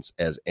payments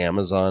as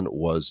Amazon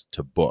was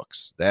to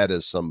books. That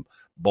is some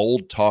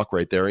bold talk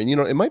right there. And,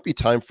 it might be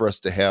time for us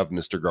to have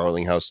Mr.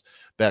 Garlinghouse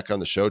back on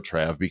the show,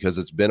 Trav, because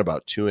it's been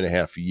about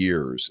 2.5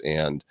 years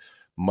and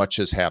much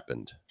has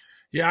happened.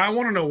 Yeah, I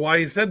want to know why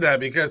he said that,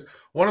 because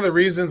one of the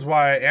reasons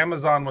why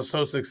Amazon was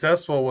so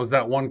successful was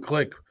that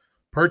one-click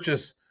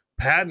purchase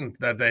patent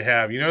that they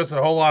have. It's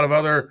a whole lot of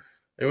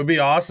it would be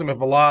awesome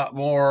if a lot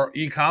more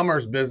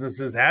e-commerce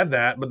businesses had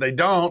that, but they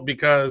don't,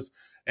 because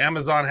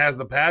Amazon has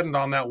the patent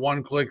on that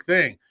one-click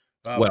thing.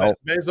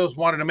 Bezos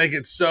wanted to make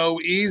it so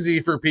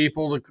easy for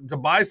people to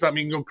buy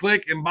something. You can go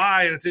click and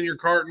buy, and it's in your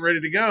cart and ready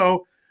to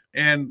go.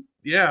 And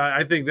yeah,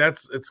 I think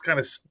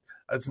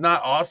it's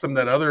not awesome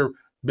that other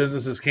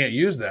businesses can't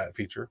use that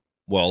feature.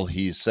 Well,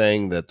 he's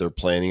saying that they're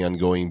planning on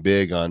going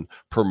big on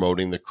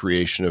promoting the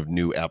creation of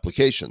new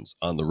applications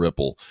on the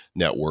Ripple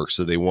network.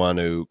 So they want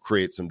to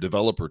create some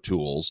developer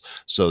tools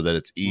so that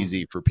it's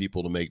easy for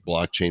people to make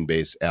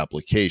blockchain-based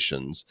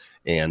applications.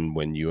 And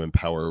when you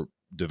empower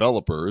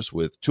developers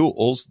with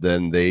tools,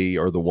 then they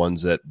are the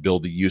ones that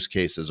build the use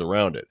cases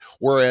around it.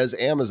 Whereas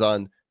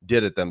Amazon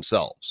did it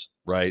themselves,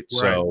 right?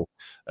 So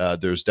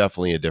there's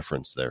definitely a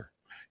difference there.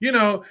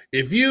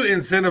 If you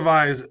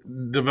incentivize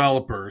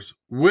developers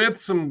with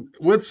some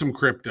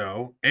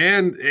crypto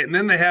and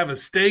then they have a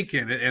stake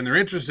in it and they're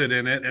interested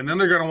in it, and then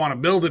they're going to want to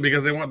build it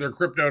because they want their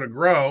crypto to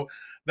grow,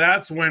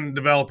 that's when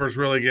developers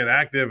really get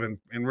active and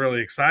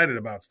really excited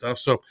about stuff.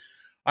 So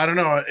I don't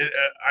know.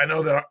 I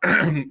know that,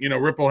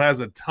 Ripple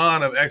has a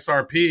ton of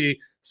XRP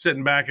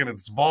sitting back in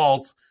its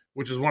vaults,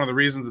 which is one of the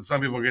reasons that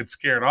some people get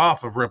scared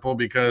off of Ripple,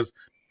 because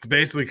it's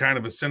basically kind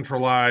of a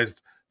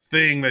centralized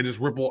thing that just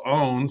Ripple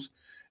owns.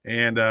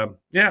 And I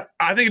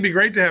think it'd be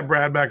great to have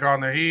Brad back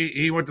on there.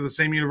 He went to the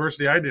same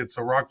university I did,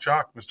 so rock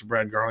chalk, Mr.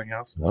 Brad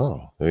Garlinghouse.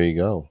 Oh, there you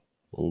go.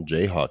 A little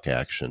Jayhawk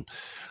action.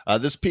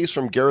 This piece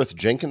from Gareth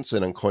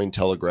Jenkinson on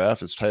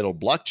Cointelegraph is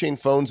titled "Blockchain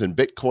Phones and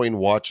Bitcoin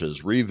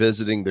Watches: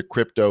 Revisiting the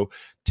Crypto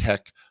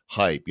Tech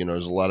hype.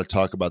 There's a lot of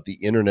talk about the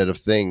Internet of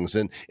Things,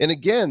 and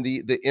again,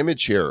 the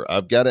image here. I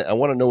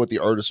want to know what the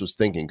artist was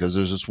thinking, because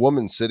there's this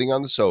woman sitting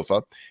on the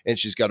sofa, and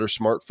she's got her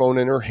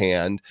smartphone in her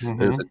hand.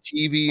 There's a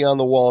TV on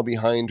the wall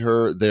behind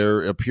her.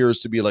 There appears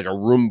to be like a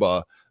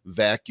Roomba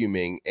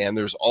vacuuming, and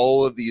there's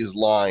all of these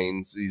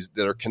lines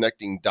that are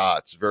connecting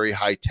dots, very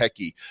high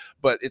techy,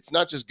 but it's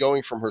not just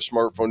going from her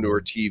smartphone to her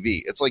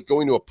TV. It's like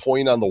going to a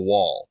point on the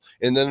wall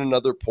and then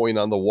another point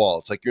on the wall.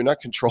 It's like you're not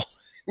controlling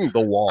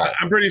the wall.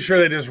 I'm pretty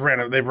sure they've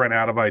run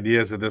out of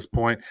ideas at this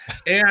point.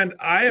 And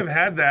I've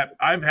had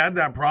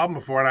that problem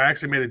before, and I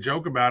actually made a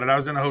joke about it. I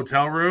was in a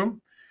hotel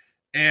room,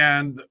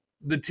 and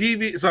the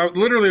TV, so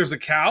literally there's a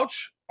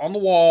couch on the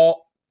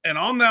wall, and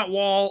on that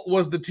wall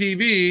was the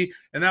TV,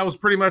 and that was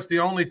pretty much the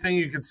only thing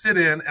you could sit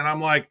in. And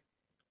I'm like,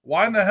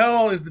 why in the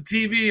hell is the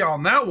TV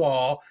on that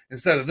wall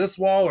instead of this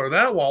wall or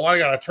that wall? Why I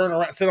gotta turn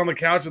around, sit on the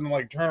couch, and then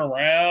like turn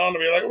around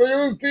and be like, look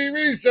at this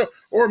TV show?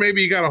 Or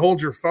maybe you gotta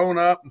hold your phone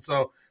up, and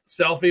so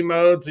selfie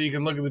mode so you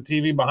can look at the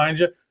TV behind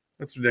you.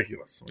 That's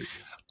ridiculous.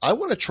 I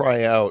want to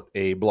try out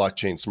a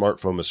blockchain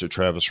smartphone, Mr.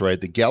 Travis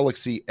Wright. The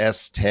Galaxy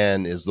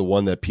S10 is the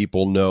one that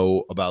people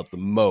know about the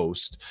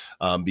most,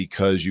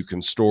 because you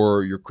can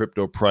store your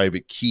crypto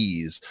private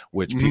keys,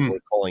 which people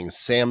are calling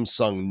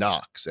Samsung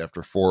Knox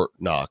after Fort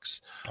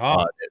Knox.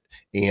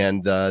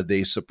 And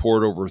they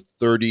support over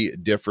 30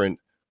 different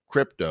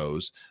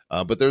cryptos,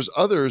 but there's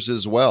others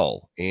as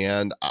well.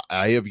 And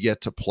I have yet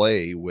to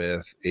play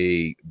with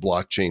a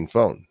blockchain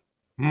phone.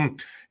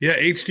 Yeah,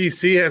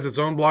 HTC has its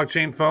own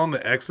blockchain phone,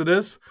 the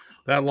Exodus,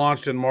 that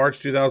launched in March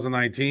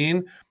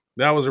 2019.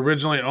 That was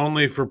originally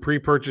only for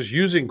pre-purchase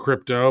using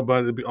crypto,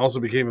 but it also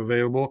became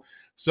available.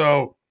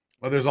 So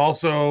there's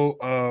also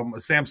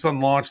Samsung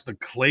launched the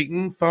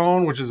Clayton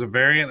phone, which is a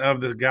variant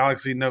of the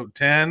Galaxy Note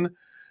 10.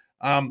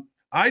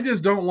 I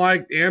just don't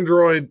like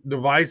Android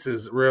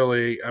devices,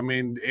 really. I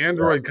mean,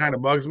 Android kind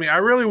of bugs me. I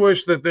really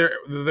wish that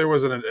there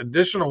was an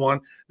additional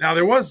one. Now,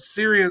 there was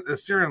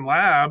Siren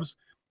Labs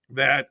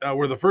that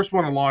were the first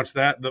one to launch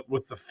that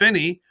with the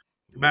Finny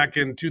back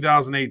in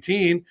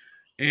 2018.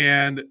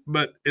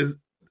 But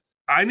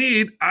I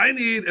need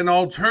an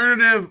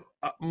alternative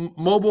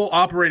mobile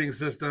operating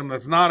system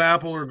that's not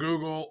Apple or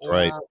Google or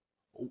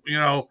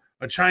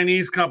a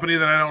Chinese company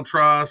that I don't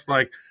trust.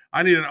 Like,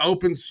 I need an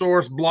open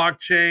source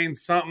blockchain,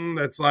 something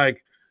that's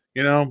like,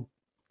 I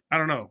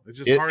don't know. It's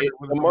just hard.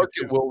 The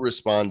market will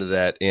respond to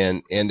that,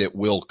 and it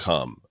will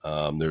come.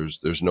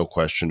 There's no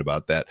question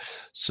about that.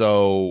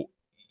 So,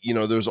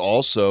 there's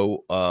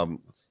also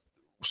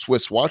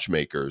Swiss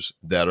watchmakers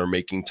that are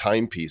making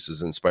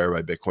timepieces inspired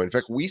by Bitcoin. In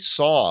fact, we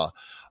saw,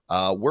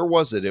 where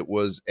was it? It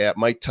was at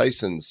Mike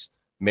Tyson's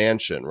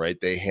mansion,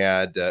 right? They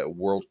had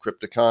World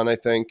Crypticon, I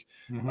think.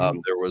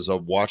 There was a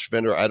watch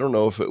vendor. I don't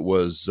know if it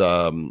was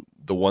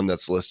the one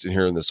that's listed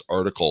here in this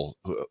article,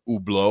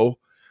 Hublot,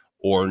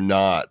 or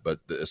not, but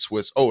the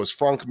Swiss. Oh, it was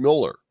Frank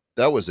Muller.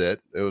 That was it.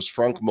 It was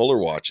Frank Muller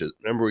watches.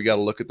 Remember, we got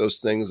to look at those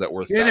things that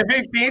were. Yeah, they're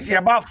very fancy. I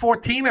bought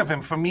 14 of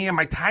them for me and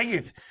my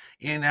Tigers,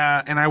 and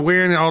I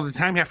wear it all the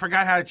time. I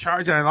forgot how to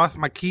charge it. I lost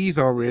my keys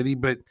already,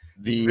 but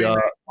the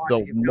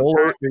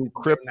Muller in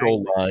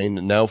Crypto line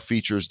now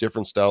features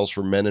different styles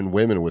for men and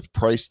women with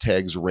price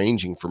tags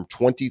ranging from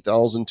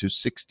 $20,000 to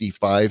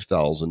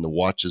 $65,000. The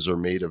watches are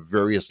made of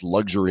various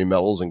luxury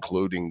metals,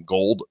 including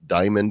gold,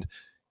 diamond,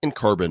 and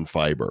carbon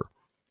fiber.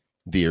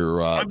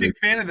 I'm a big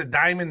fan of the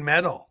diamond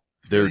metal.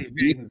 Their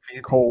deep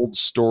cold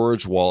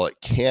storage wallet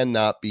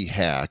cannot be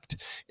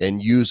hacked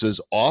and uses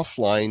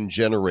offline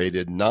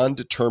generated,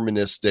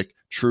 non-deterministic,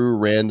 true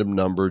random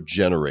number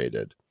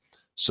generated.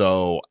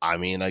 So, I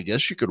mean, I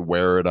guess you could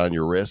wear it on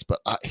your wrist,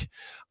 but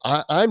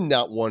I'm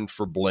not one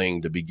for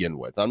bling to begin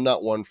with. I'm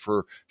not one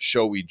for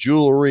showy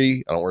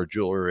jewelry. I don't wear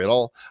jewelry at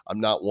all. I'm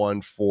not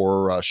one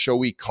for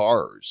showy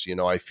cars.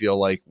 I feel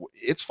like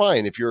it's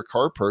fine if you're a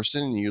car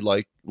person and you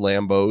like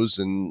Lambos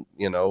and,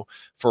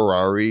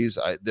 Ferraris.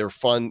 They're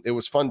fun. It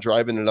was fun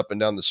driving it up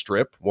and down the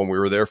strip when we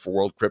were there for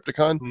World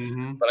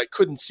Crypticon, but I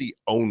couldn't see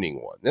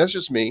owning one. That's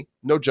just me.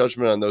 No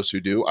judgment on those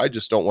who do. I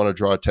just don't want to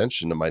draw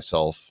attention to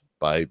myself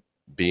by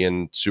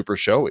being super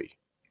showy.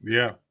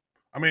 Yeah.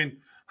 I mean,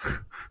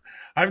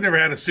 I've never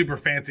had a super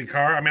fancy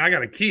car. I mean, I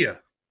got a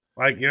Kia,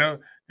 and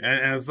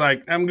it's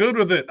like, I'm good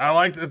with it. I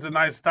like it. It's a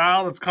nice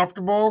style. It's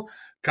comfortable.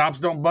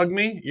 Cops don't bug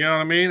me. You know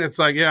what I mean? It's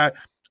like, yeah,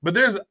 but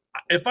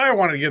if I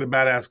wanted to get a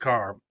badass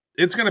car,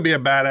 it's going to be a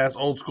badass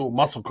old school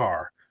muscle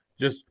car.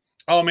 Just,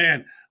 oh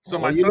man. So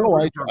my son's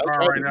looking for a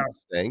car right now.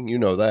 Mustang, you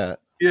know that.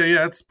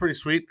 Yeah. It's pretty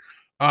sweet.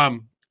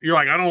 You're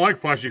like, I don't like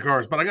flashy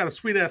cars, but I got a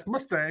sweet ass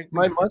Mustang.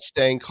 My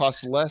Mustang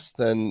costs less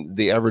than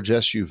the average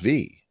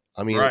SUV.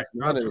 I mean, right.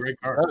 It's a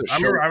great car. I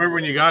remember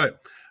when you got it.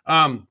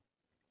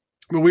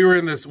 But we were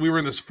in this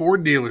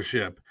Ford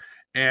dealership,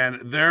 and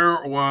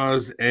there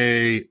was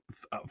a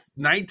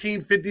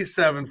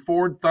 1957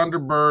 Ford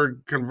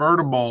Thunderbird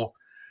convertible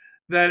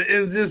that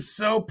is just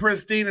so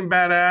pristine and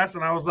badass.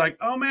 And I was like,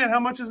 oh man, how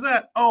much is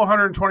that? Oh,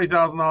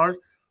 $120,000.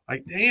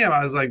 Like, damn.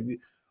 I was like,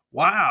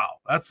 wow,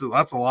 that's a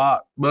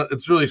lot, but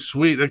it's really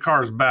sweet. That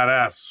car is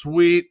badass.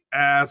 Sweet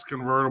ass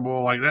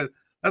convertible like that.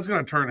 That's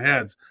going to turn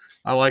heads.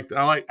 I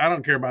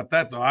don't care about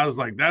that though. I was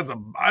like, I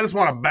just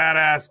want a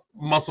badass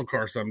muscle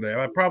car someday.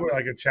 I probably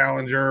like a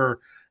Challenger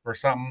or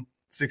something,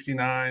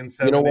 69,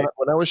 70. You know,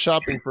 when I was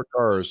shopping for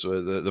cars,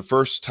 the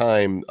first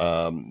time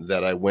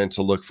that I went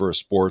to look for a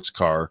sports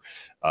car,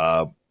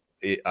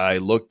 I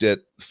looked at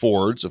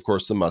Fords, of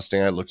course, the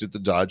Mustang. I looked at the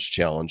Dodge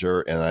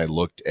Challenger, and I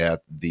looked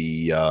at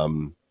the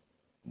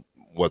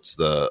what's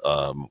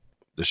the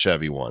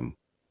Chevy one?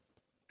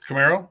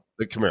 Camaro?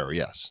 The Camaro,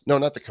 yes. No,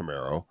 not the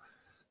Camaro.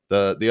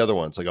 The other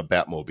one's like a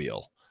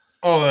Batmobile.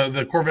 Oh,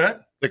 the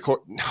Corvette?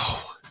 No,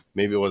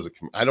 maybe it was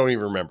I don't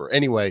even remember.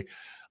 Anyway,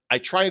 I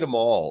tried them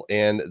all,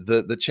 and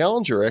the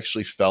Challenger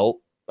actually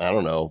felt, I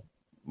don't know,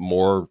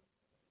 more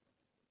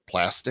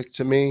plastic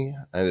to me.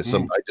 And I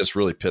just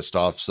really pissed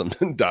off some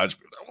Dodge.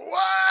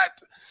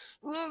 What?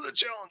 Oh, the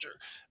Challenger.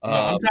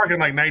 I'm talking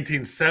like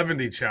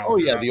 1970 Challenger. Oh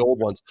yeah, the old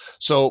ones.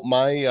 So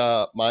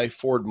my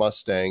Ford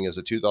Mustang is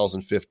a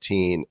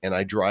 2015, and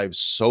I drive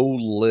so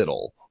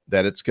little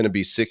that it's going to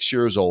be 6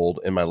 years old,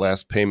 and my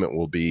last payment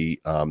will be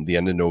the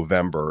end of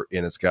November,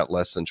 and it's got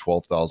less than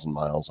 12,000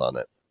 miles on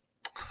it.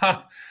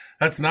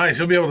 That's nice.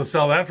 You'll be able to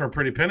sell that for a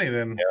pretty penny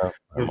then. Yeah,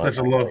 with such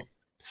a low.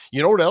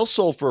 You know what else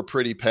sold for a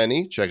pretty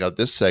penny? Check out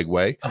this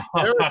segue.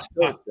 Paris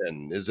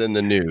Hilton is in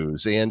the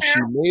news, and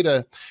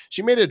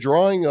she made a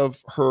drawing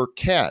of her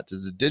cat.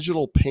 It's a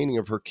digital painting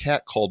of her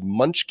cat called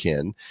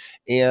Munchkin,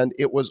 and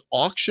it was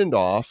auctioned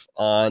off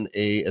on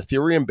a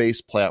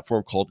Ethereum-based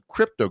platform called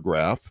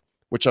Cryptograph,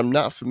 which I'm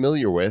not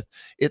familiar with.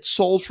 It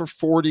sold for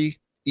 40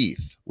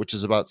 ETH, which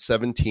is about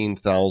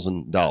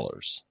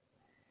 $17,000.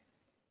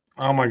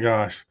 Oh my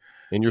gosh!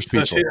 And your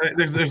speech. So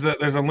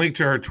there's a link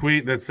to her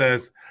tweet that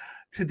says,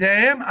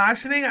 "Today I'm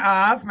auctioning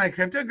off my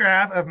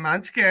cryptograph of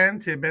Munchkin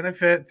to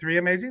benefit 3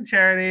 amazing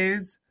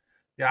charities.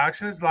 The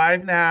auction is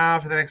live now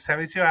for the next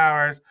 72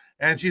 hours."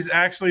 And she's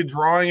actually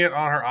drawing it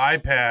on her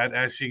iPad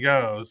as she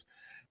goes,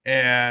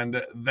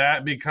 and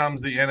that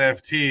becomes the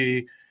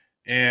NFT.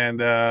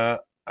 And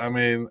I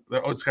mean,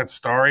 it's got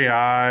starry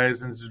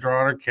eyes and it's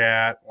drawing her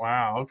cat.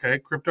 Wow. Okay.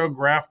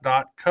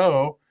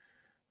 Cryptograph.co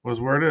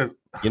was where it is.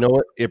 You know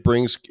what? It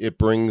brings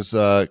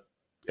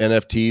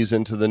NFTs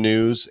into the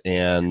news,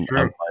 and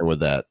I'm fine with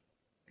that.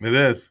 It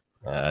is.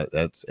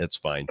 It's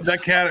fine.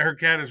 Her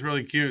cat is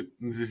really cute.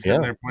 And she's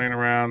sitting there playing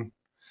around.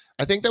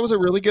 I think that was a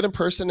really good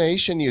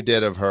impersonation you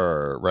did of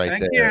her there.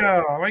 Thank you.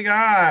 Oh my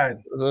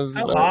God.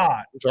 So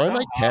hot. Drawing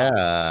my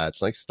cat.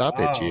 Like, stop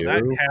it, you.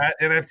 That cat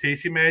NFT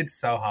she made,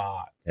 so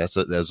hot.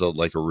 There's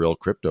like a real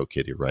crypto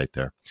kitty right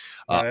there.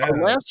 Our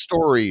last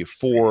story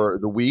for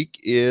the week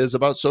is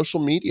about social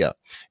media.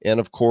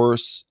 And of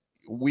course,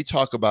 we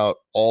talk about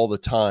all the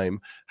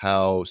time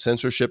how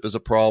censorship is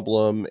a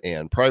problem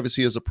and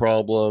privacy is a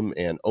problem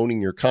and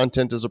owning your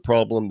content is a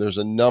problem. There's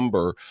a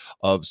number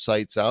of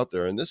sites out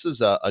there. And this is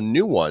a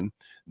new one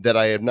that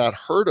I have not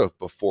heard of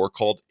before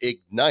called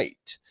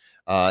Ignite.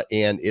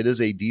 And it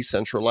is a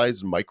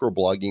decentralized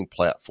microblogging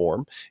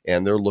platform.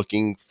 And they're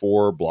looking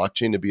for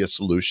blockchain to be a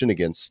solution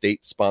against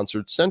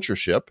state-sponsored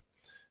censorship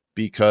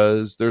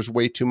because there's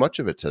way too much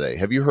of it today.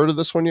 Have you heard of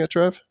this one yet,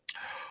 Trev?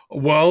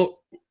 Well,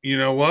 you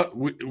know what?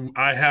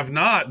 I have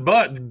not,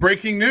 but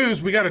breaking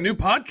news, we got a new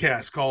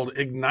podcast called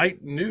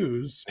Ignite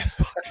News.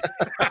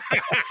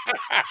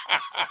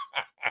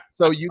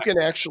 So you can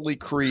actually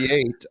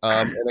create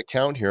an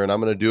account here, and I'm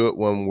going to do it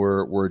when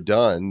we're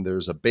done.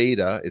 There's a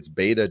beta. It's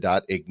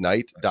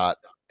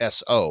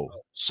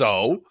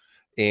beta.ignite.so.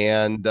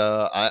 And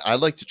I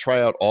like to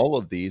try out all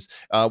of these.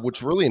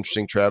 What's really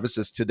interesting, Travis,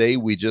 is today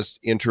we just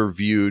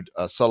interviewed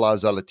Salah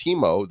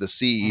Zalatimo, the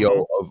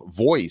CEO of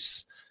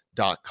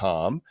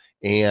Voice.com,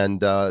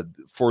 and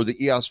for the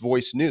EOS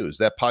Voice News.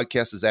 That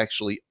podcast is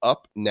actually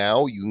up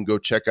now. You can go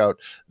check out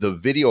the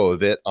video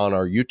of it on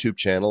our YouTube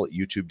channel at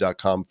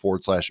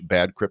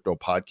youtube.com/Bad Crypto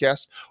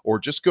Podcast, or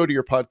just go to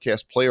your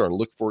podcast player and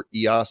look for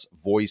EOS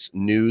Voice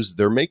News.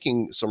 They're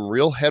making some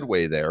real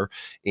headway there,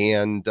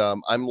 and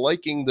I'm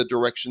liking the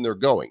direction they're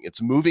going.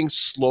 It's moving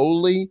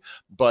slowly,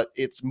 but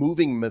it's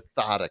moving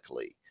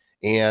methodically.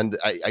 And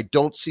I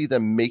don't see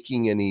them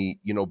making any,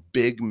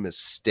 big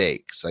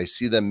mistakes. I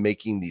see them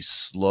making these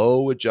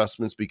slow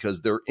adjustments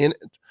because they're in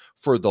it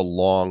for the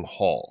long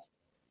haul.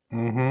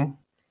 Mm-hmm.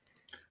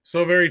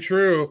 So very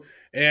true.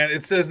 And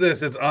it says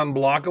this, it's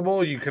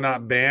unblockable. You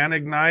cannot ban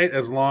Ignite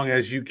as long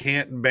as you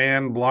can't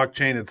ban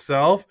blockchain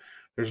itself.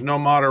 There's no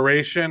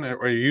moderation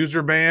or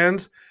user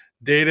bans.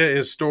 Data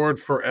is stored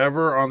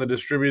forever on the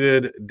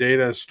distributed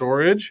data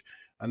storage.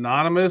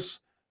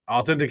 Anonymous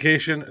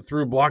authentication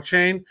through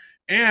blockchain.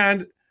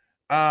 And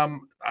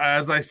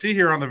as I see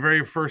here on the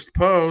very first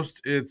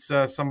post, it's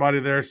somebody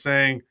there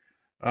saying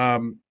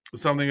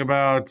something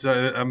about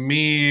a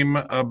meme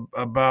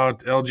about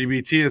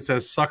LGBT. It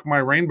says, "Suck my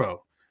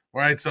rainbow."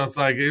 Right. So it's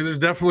like there's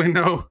definitely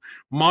no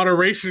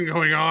moderation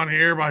going on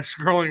here by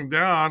scrolling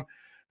down.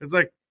 It's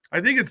like,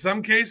 I think in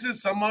some cases,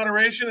 some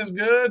moderation is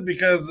good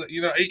because,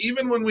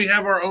 even when we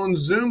have our own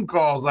Zoom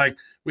calls, like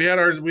we had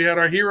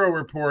our hero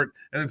report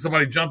and then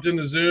somebody jumped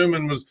into Zoom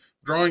and was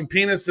drawing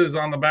penises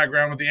on the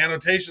background with the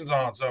annotations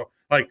on. So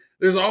like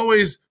there's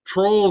always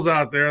trolls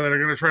out there that are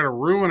going to try to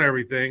ruin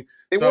everything.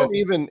 They weren't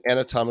even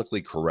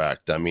anatomically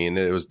correct. I mean,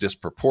 it was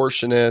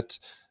disproportionate.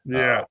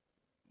 Yeah.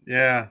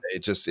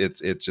 It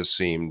just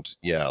seemed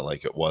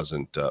like it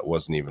wasn't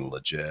even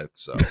legit.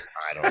 So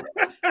I don't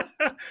know.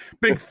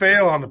 Big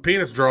fail on the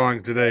penis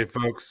drawings today,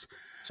 folks.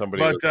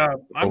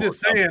 I'm just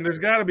saying, there's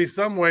got to be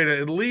some way to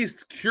at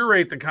least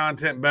curate the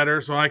content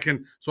better, so I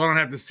don't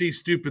have to see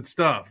stupid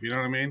stuff. You know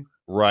what I mean?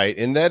 Right,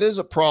 and that is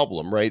a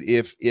problem, right?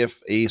 If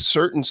a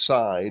certain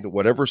side,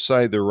 whatever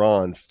side they're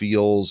on,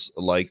 feels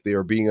like they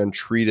are being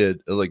untreated,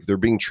 like they're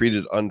being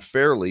treated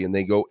unfairly, and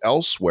they go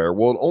elsewhere,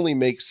 well, it only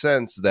makes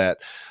sense that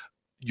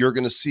you're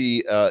going to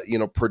see,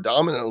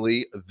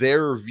 predominantly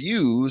their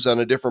views on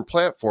a different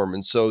platform.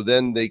 And so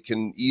then they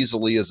can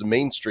easily, as a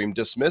mainstream,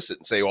 dismiss it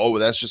and say, oh,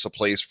 that's just a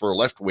place for a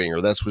left wing, or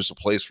that's just a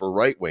place for a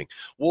right wing.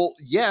 Well,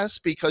 yes,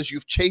 because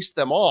you've chased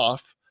them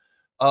off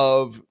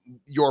of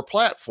your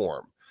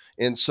platform.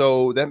 And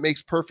so that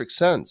makes perfect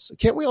sense.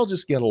 Can't we all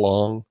just get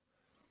along?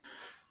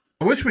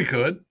 I wish we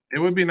could. It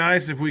would be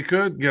nice if we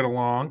could get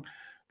along,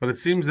 but it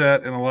seems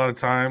that in a lot of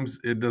times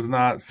it does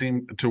not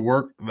seem to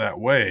work that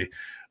way.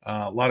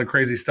 A lot of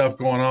crazy stuff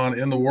going on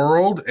in the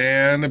world,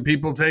 and the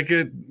people take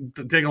a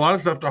lot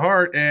of stuff to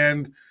heart.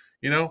 And,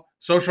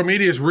 social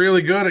media is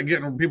really good at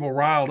getting people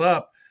riled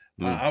up.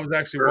 I was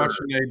actually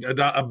watching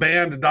a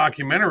band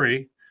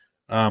documentary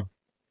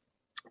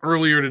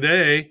earlier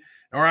today,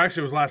 or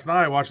actually it was last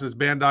night. I watched this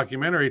band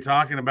documentary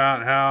talking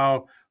about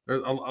how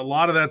a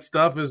lot of that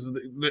stuff is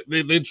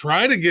they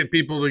try to get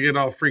people to get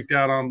all freaked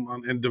out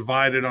on and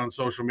divided on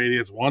social media.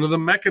 It's one of the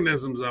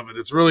mechanisms of it.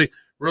 It's really,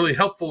 really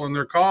helpful in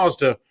their cause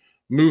to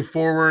move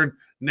forward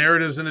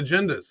narratives and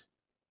agendas.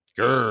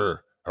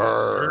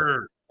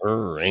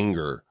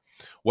 Anger.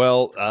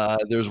 Well,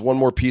 there's one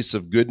more piece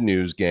of good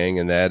news, gang,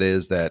 and that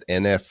is that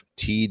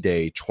NFT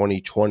Day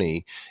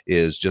 2020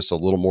 is just a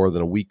little more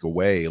than a week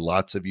away.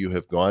 Lots of you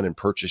have gone and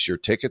purchased your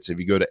tickets. If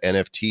you go to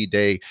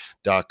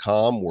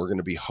nftday.com, we're going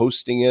to be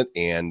hosting it,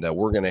 and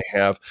we're going to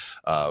have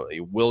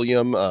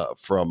William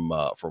from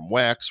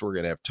Wax. We're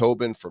going to have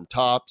Tobin from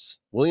Tops.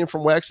 William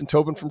from Wax and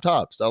Tobin from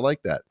Tops. I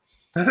like that.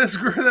 That's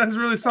great. That's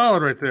really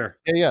solid right there.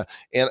 Yeah.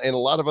 And a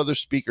lot of other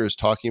speakers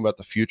talking about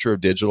the future of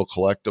digital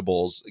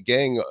collectibles.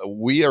 Gang,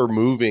 we are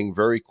moving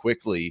very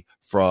quickly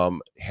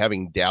from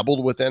having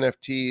dabbled with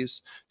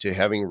NFTs to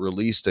having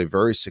released a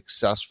very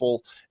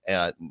successful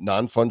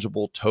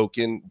non-fungible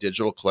token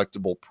digital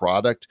collectible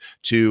product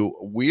to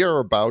we are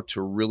about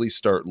to really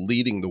start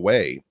leading the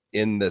way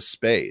in this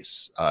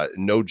space.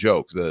 No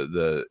joke.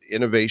 The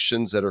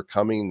innovations that are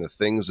coming, the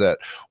things that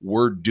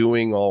we're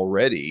doing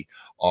already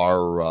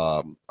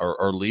are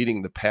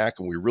leading the pack,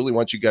 and we really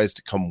want you guys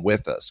to come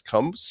with us.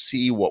 Come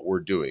see what we're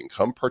doing.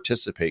 Come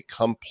participate.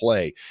 Come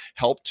play.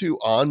 Help to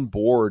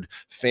onboard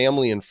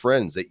family and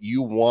friends that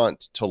you want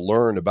to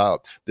learn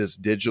about this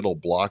digital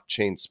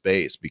blockchain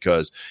space,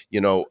 because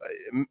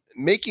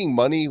making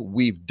money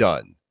we've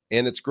done.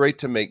 And it's great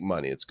to make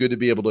money. It's good to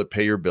be able to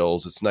pay your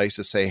bills. It's nice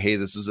to say, hey,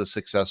 this is a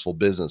successful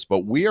business. But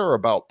we are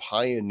about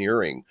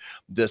pioneering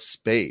this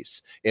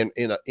space and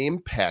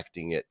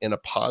impacting it in a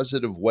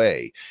positive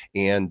way.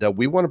 And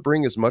we want to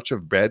bring as much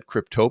of Bad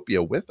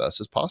Cryptopia with us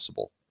as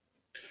possible.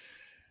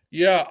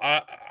 Yeah,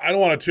 I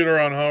don't want to toot our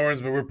own horns,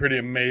 but we're pretty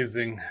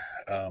amazing.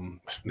 No,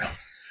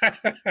 I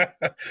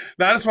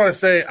just want to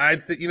say,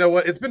 you know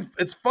what?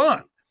 It's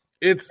fun.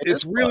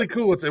 It's really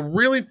cool. It's a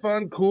really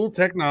fun, cool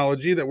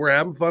technology that we're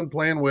having fun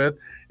playing with.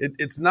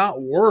 It's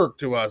not work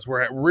to us.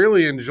 We're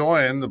really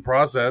enjoying the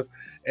process,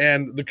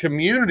 and the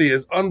community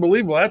is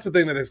unbelievable. That's the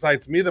thing that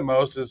excites me the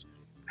most, is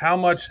how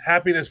much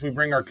happiness we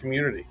bring our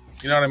community.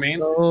 You know what I mean?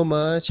 So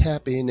much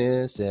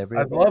happiness. I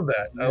love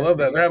that.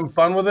 They're having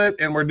fun with it,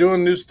 and we're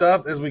doing new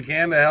stuff as we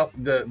can to help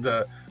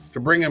to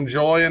bring them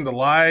joy and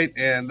delight,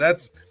 and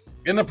that's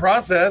in the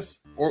process.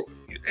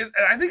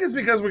 I think it's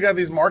because we got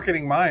these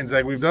marketing minds.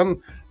 Like, we've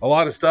done a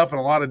lot of stuff in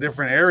a lot of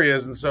different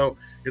areas, and so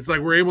it's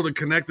like we're able to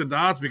connect the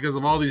dots because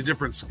of all these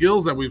different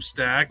skills that we've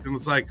stacked, and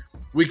it's like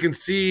we can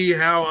see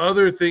how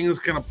other things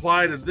can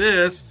apply to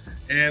this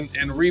and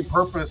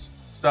repurpose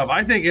stuff.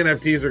 I think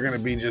NFTs are going to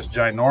be just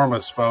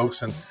ginormous,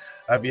 folks, and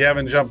if you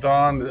haven't jumped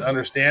on to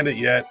understand it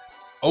yet,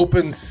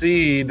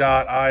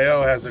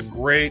 OpenSea.io has a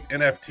great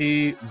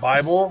NFT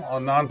Bible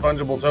on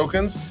non-fungible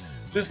tokens.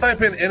 Just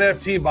type in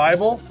NFT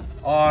Bible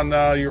on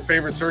your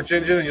favorite search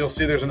engine, and you'll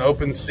see there's an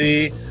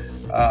OpenSea.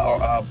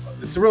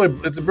 It's a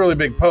really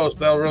big post,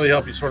 but that'll really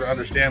help you sort of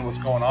understand what's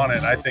going on.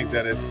 And I think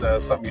that it's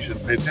something you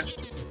should pay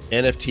attention to.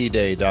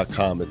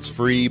 NFTday.com. It's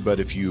free, but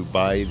if you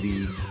buy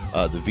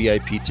the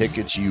VIP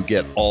tickets, you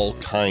get all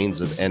kinds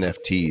of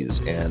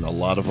NFTs, and a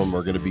lot of them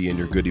are going to be in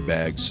your goodie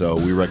bag. So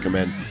we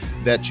recommend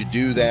that you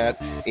do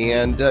that.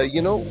 And,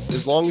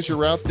 as long as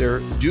you're out there,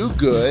 do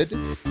good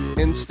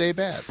and stay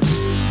bad.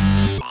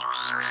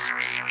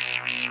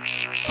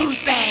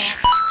 Who's bad?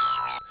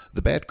 The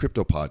The Bad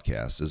Crypto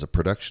Podcast is a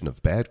production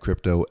of Bad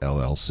Crypto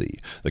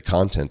LLC. The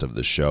content of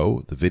the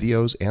show, the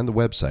videos, and the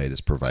website is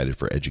provided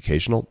for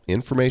educational,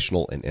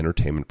 informational, and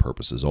entertainment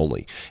purposes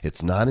only.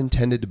 It's not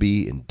intended to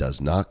be and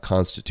does not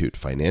constitute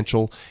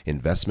financial,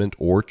 investment,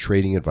 or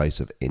trading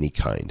advice of any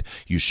kind.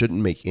 You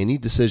shouldn't make any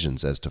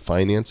decisions as to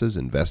finances,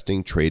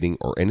 investing, trading,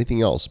 or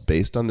anything else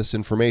based on this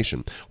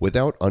information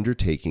without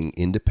undertaking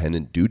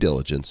independent due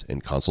diligence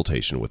and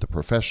consultation with a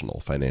professional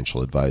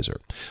financial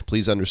advisor.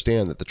 Please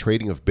understand that the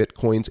trading of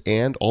Bitcoins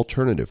and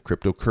alternative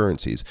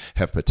cryptocurrencies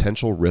have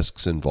potential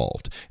risks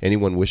involved.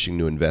 Anyone wishing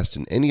to invest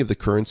in any of the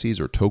currencies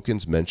or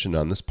tokens mentioned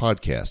on this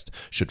podcast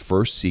should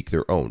first seek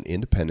their own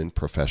independent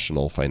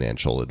professional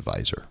financial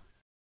advisor.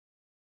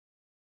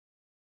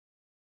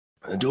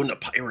 I'm doing the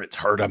pirate's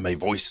hard on my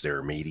voice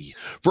there, matey.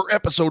 For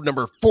episode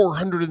number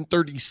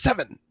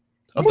 437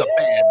 of the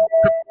Bad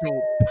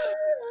Crypto.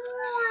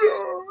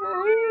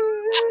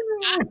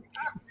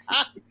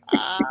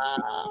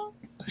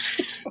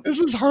 This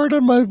is hard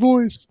on my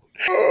voice.